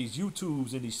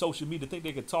YouTubes and these social media, think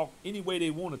they can talk any way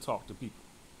they want to talk to people.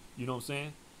 You know what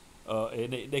I'm saying?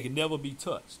 And they can never be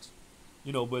touched.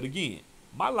 You know, but again,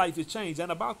 my life has changed.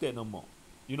 Ain't about that no more.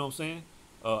 You know what I'm saying?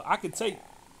 I could take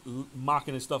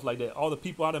mocking and stuff like that. All the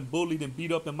people I done bullied and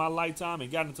beat up in my lifetime and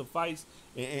got into fights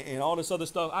and all this other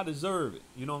stuff, I deserve it.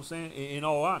 You know what I'm saying? In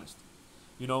all honesty.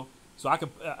 You know, so I could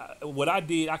what I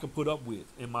did, I could put up with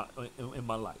in my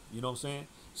life. You know what I'm saying?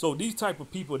 So these type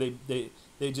of people,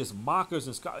 they just mockers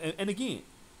and again,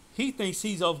 he thinks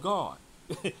he's of God.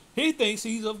 He thinks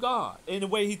he's of God in the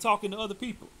way he's talking to other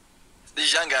people.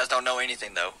 These young guys don't know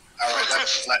anything, though. All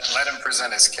right, let him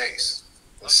present his case.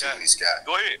 Let's see what he's got.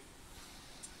 Go ahead.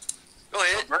 Go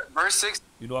ahead. Verse 16.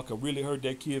 You know, I could really hurt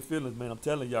that kid feelings, man. I'm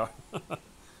telling y'all.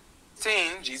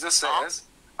 16, Jesus says,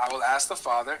 I will ask the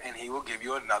Father, and he will give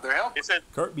you another helper. It said,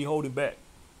 Kurt be holding back.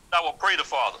 I will pray the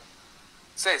Father.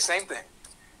 Say the same thing.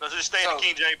 Let's just stay in the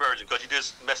King James Version because you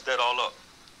just messed that all up.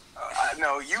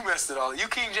 No, you messed it all. You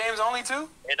King James only too?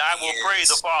 And I will pray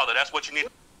the Father. That's what you need.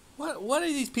 What are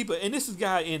these people? And this is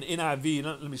guy in NIV.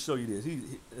 Let me show you this.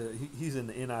 He's in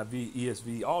the NIV,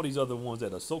 ESV, all these other ones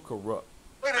that are so corrupt.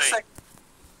 Wait a second.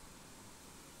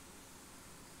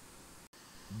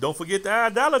 Don't forget the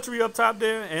idolatry up top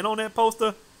there and on that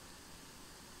poster.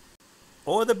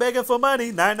 Or the begging for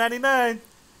money, $9.99.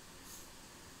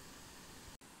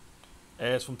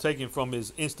 As from taken from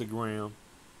his Instagram,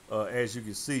 as you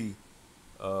can see,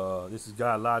 this is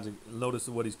God Logic. Notice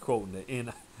what he's quoting,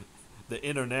 the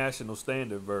International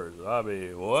Standard Version. I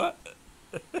mean, what?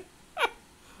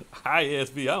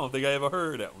 ISV, I don't think I ever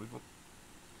heard that one before.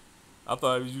 I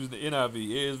thought he was using the NIV,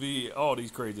 ASV, all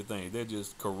these crazy things. They're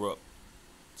just corrupt.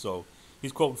 So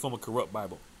he's quoting from a corrupt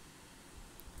Bible.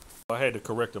 I had to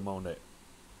correct him on that.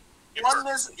 You're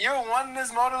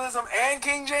oneness, modalism, and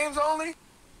King James only?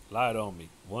 Lied on me.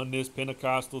 Oneness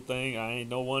Pentecostal thing. I ain't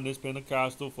no oneness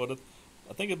Pentecostal for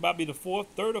I think it might be the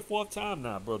third or fourth time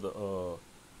now, brother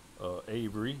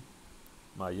Avery,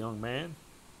 my young man.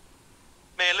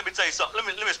 Man, let me tell you something.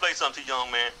 Let me explain something to you,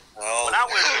 young man. Oh, when I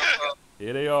went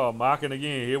here they are mocking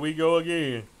again. Here we go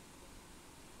again.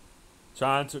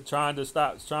 Trying to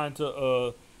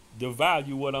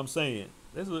devalue what I'm saying.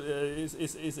 This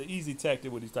is it's an easy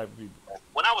tactic with these type of people.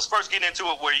 When I was first getting into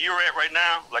it, where you're at right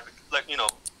now, like you know,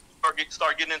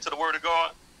 start getting into the Word of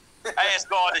God, I asked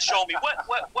God to show me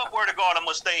what Word of God I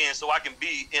must stay in so I can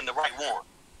be in the right one.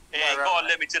 And God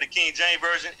led me to the King James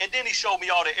Version, and then He showed me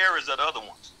all the errors of the other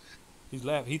ones. He's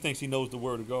laughing. He thinks he knows the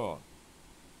Word of God.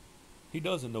 He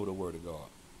doesn't know the Word of God.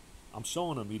 I'm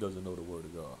showing him he doesn't know the Word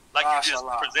of God. Like you just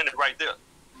presented right there.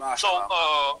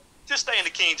 So just stay in the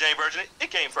King James Version. It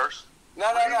came first. No.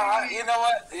 You know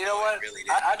what?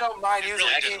 I don't mind using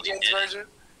the King James Version.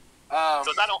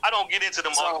 Because I don't get into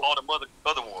them all the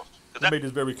other ones. Let me make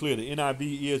this very clear. The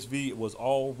NIV, ESV was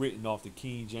all written off the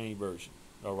King James Version.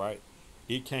 All right?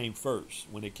 It came first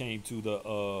when it came to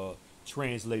the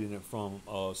translating it from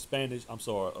Spanish. I'm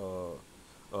sorry,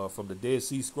 from the Dead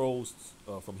Sea Scrolls,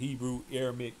 from Hebrew,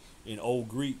 Aramaic, and Old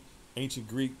Greek, ancient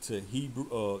Greek to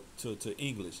Hebrew, to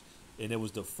English, and it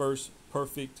was the first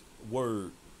perfect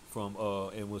word from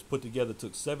and was put together,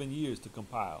 took 7 years to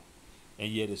compile,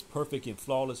 and yet it's perfect and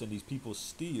flawless, and these people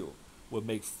still will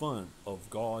make fun of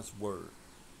God's word.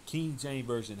 King James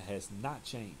Version has not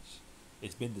changed.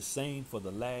 It's been the same for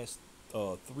the last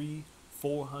 300-400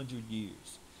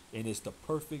 years, and it's the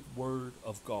perfect word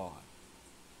of God.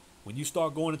 When you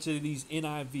start going into these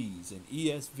NIVs and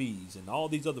ESVs and all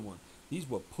these other ones, these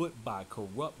were put by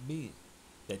corrupt men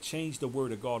that changed the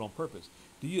word of God on purpose.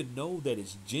 Do you know that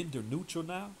it's gender neutral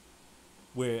now?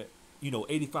 Where,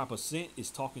 85% is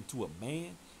talking to a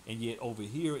man, and yet over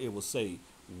here it will say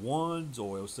ones,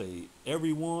 or it will say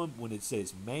everyone when it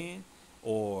says man,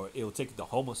 or it will take the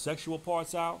homosexual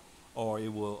parts out, or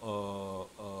it will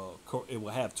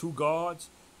have two gods,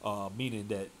 meaning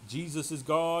that Jesus is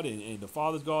God and the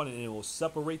Father's God, and it will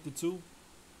separate the two.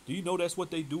 Do you know that's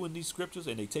what they do in these scriptures?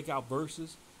 And they take out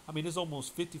verses. I mean, there's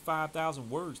almost 55,000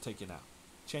 words taken out,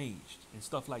 changed, and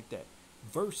stuff like that.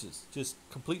 Verses just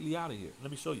completely out of here.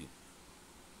 Let me show you.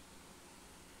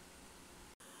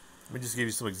 Let me just give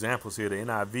you some examples here. The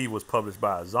NIV was published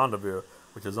by Zondervan,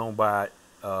 which is owned by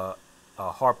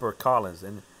Harper Collins,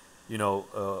 and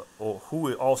or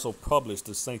who also published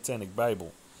the Satanic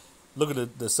Bible. Look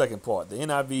at the second part. The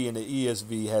NIV and the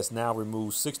ESV has now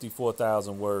removed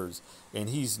 64,000 words, and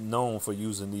he's known for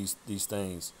using these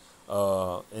things.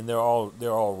 And they're all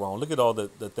wrong. Look at all the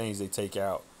things they take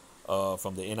out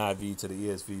from the NIV to the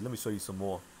ESV. Let me show you some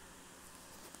more.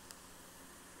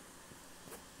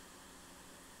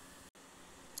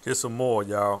 Here's some more,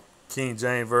 y'all. King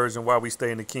James Version, why we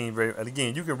stay in the King Version. And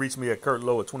again, you can reach me at Kurt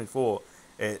Lowe 24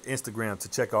 at Instagram to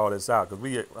check all this out. Because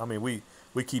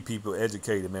we keep people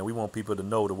educated, man. We want people to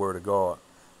know the word of God.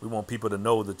 We want people to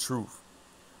know the truth.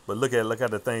 But look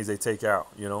at the things they take out,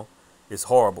 It's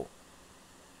horrible.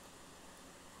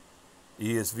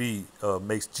 ESV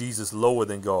makes Jesus lower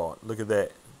than God. Look at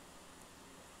that.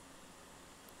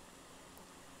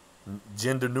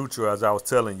 Gender neutral, as I was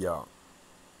telling y'all.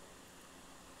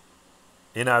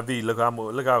 NIV,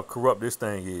 look how corrupt this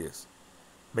thing is.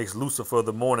 Makes Lucifer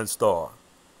the morning star.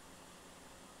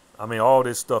 I mean, all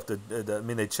this stuff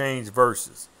they change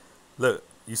verses. Look,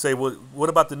 you say, well, what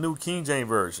about the New King James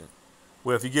Version?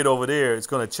 Well, if you get over there, it's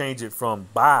going to change it from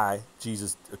by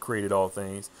Jesus created all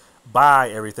things, by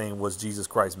everything was Jesus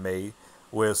Christ made,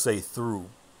 where it'll say through.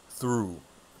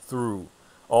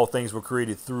 All things were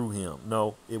created through him.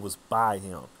 No, it was by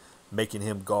him, making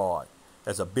him God.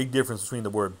 There's a big difference between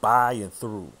the word by and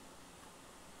through.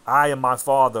 I and my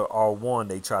Father are one,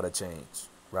 they try to change,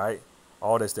 right?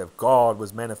 All that stuff. God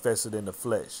was manifested in the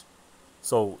flesh.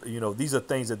 So, these are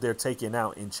things that they're taking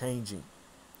out and changing.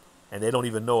 And they don't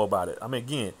even know about it. I mean,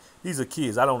 again, these are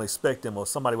kids. I don't expect them or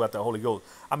somebody without the Holy Ghost.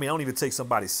 I mean, I don't even take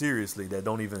somebody seriously that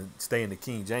don't even stay in the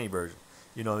King James Version.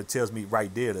 It tells me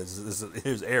right there that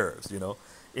there's errors,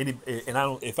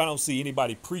 if I don't see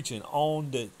anybody preaching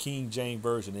on the King James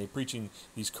Version, they're preaching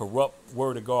these corrupt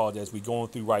word of God as we going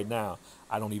through right now,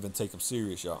 I don't even take them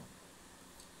serious, y'all.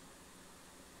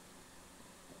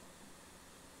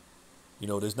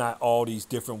 There's not all these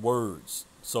different words.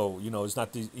 So, it's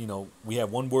not these, we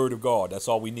have one word of God. That's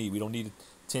all we need. We don't need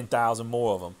 10,000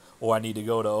 more of them. Or I need to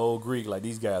go to Old Greek like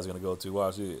these guys are going to go to.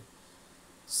 Watch this.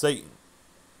 Satan.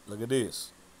 Look at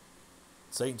this.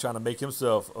 Satan trying to make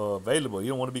himself available. He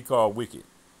don't want to be called wicked.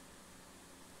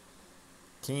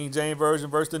 King James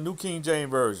Version versus the New King James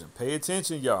Version. Pay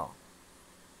attention, y'all.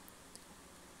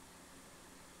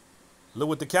 Look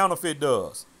what the counterfeit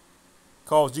does.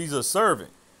 Calls Jesus a servant.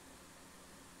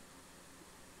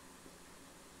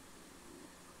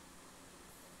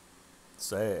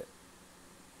 Sad.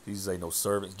 Jesus ain't no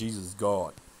servant. Jesus is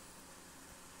God.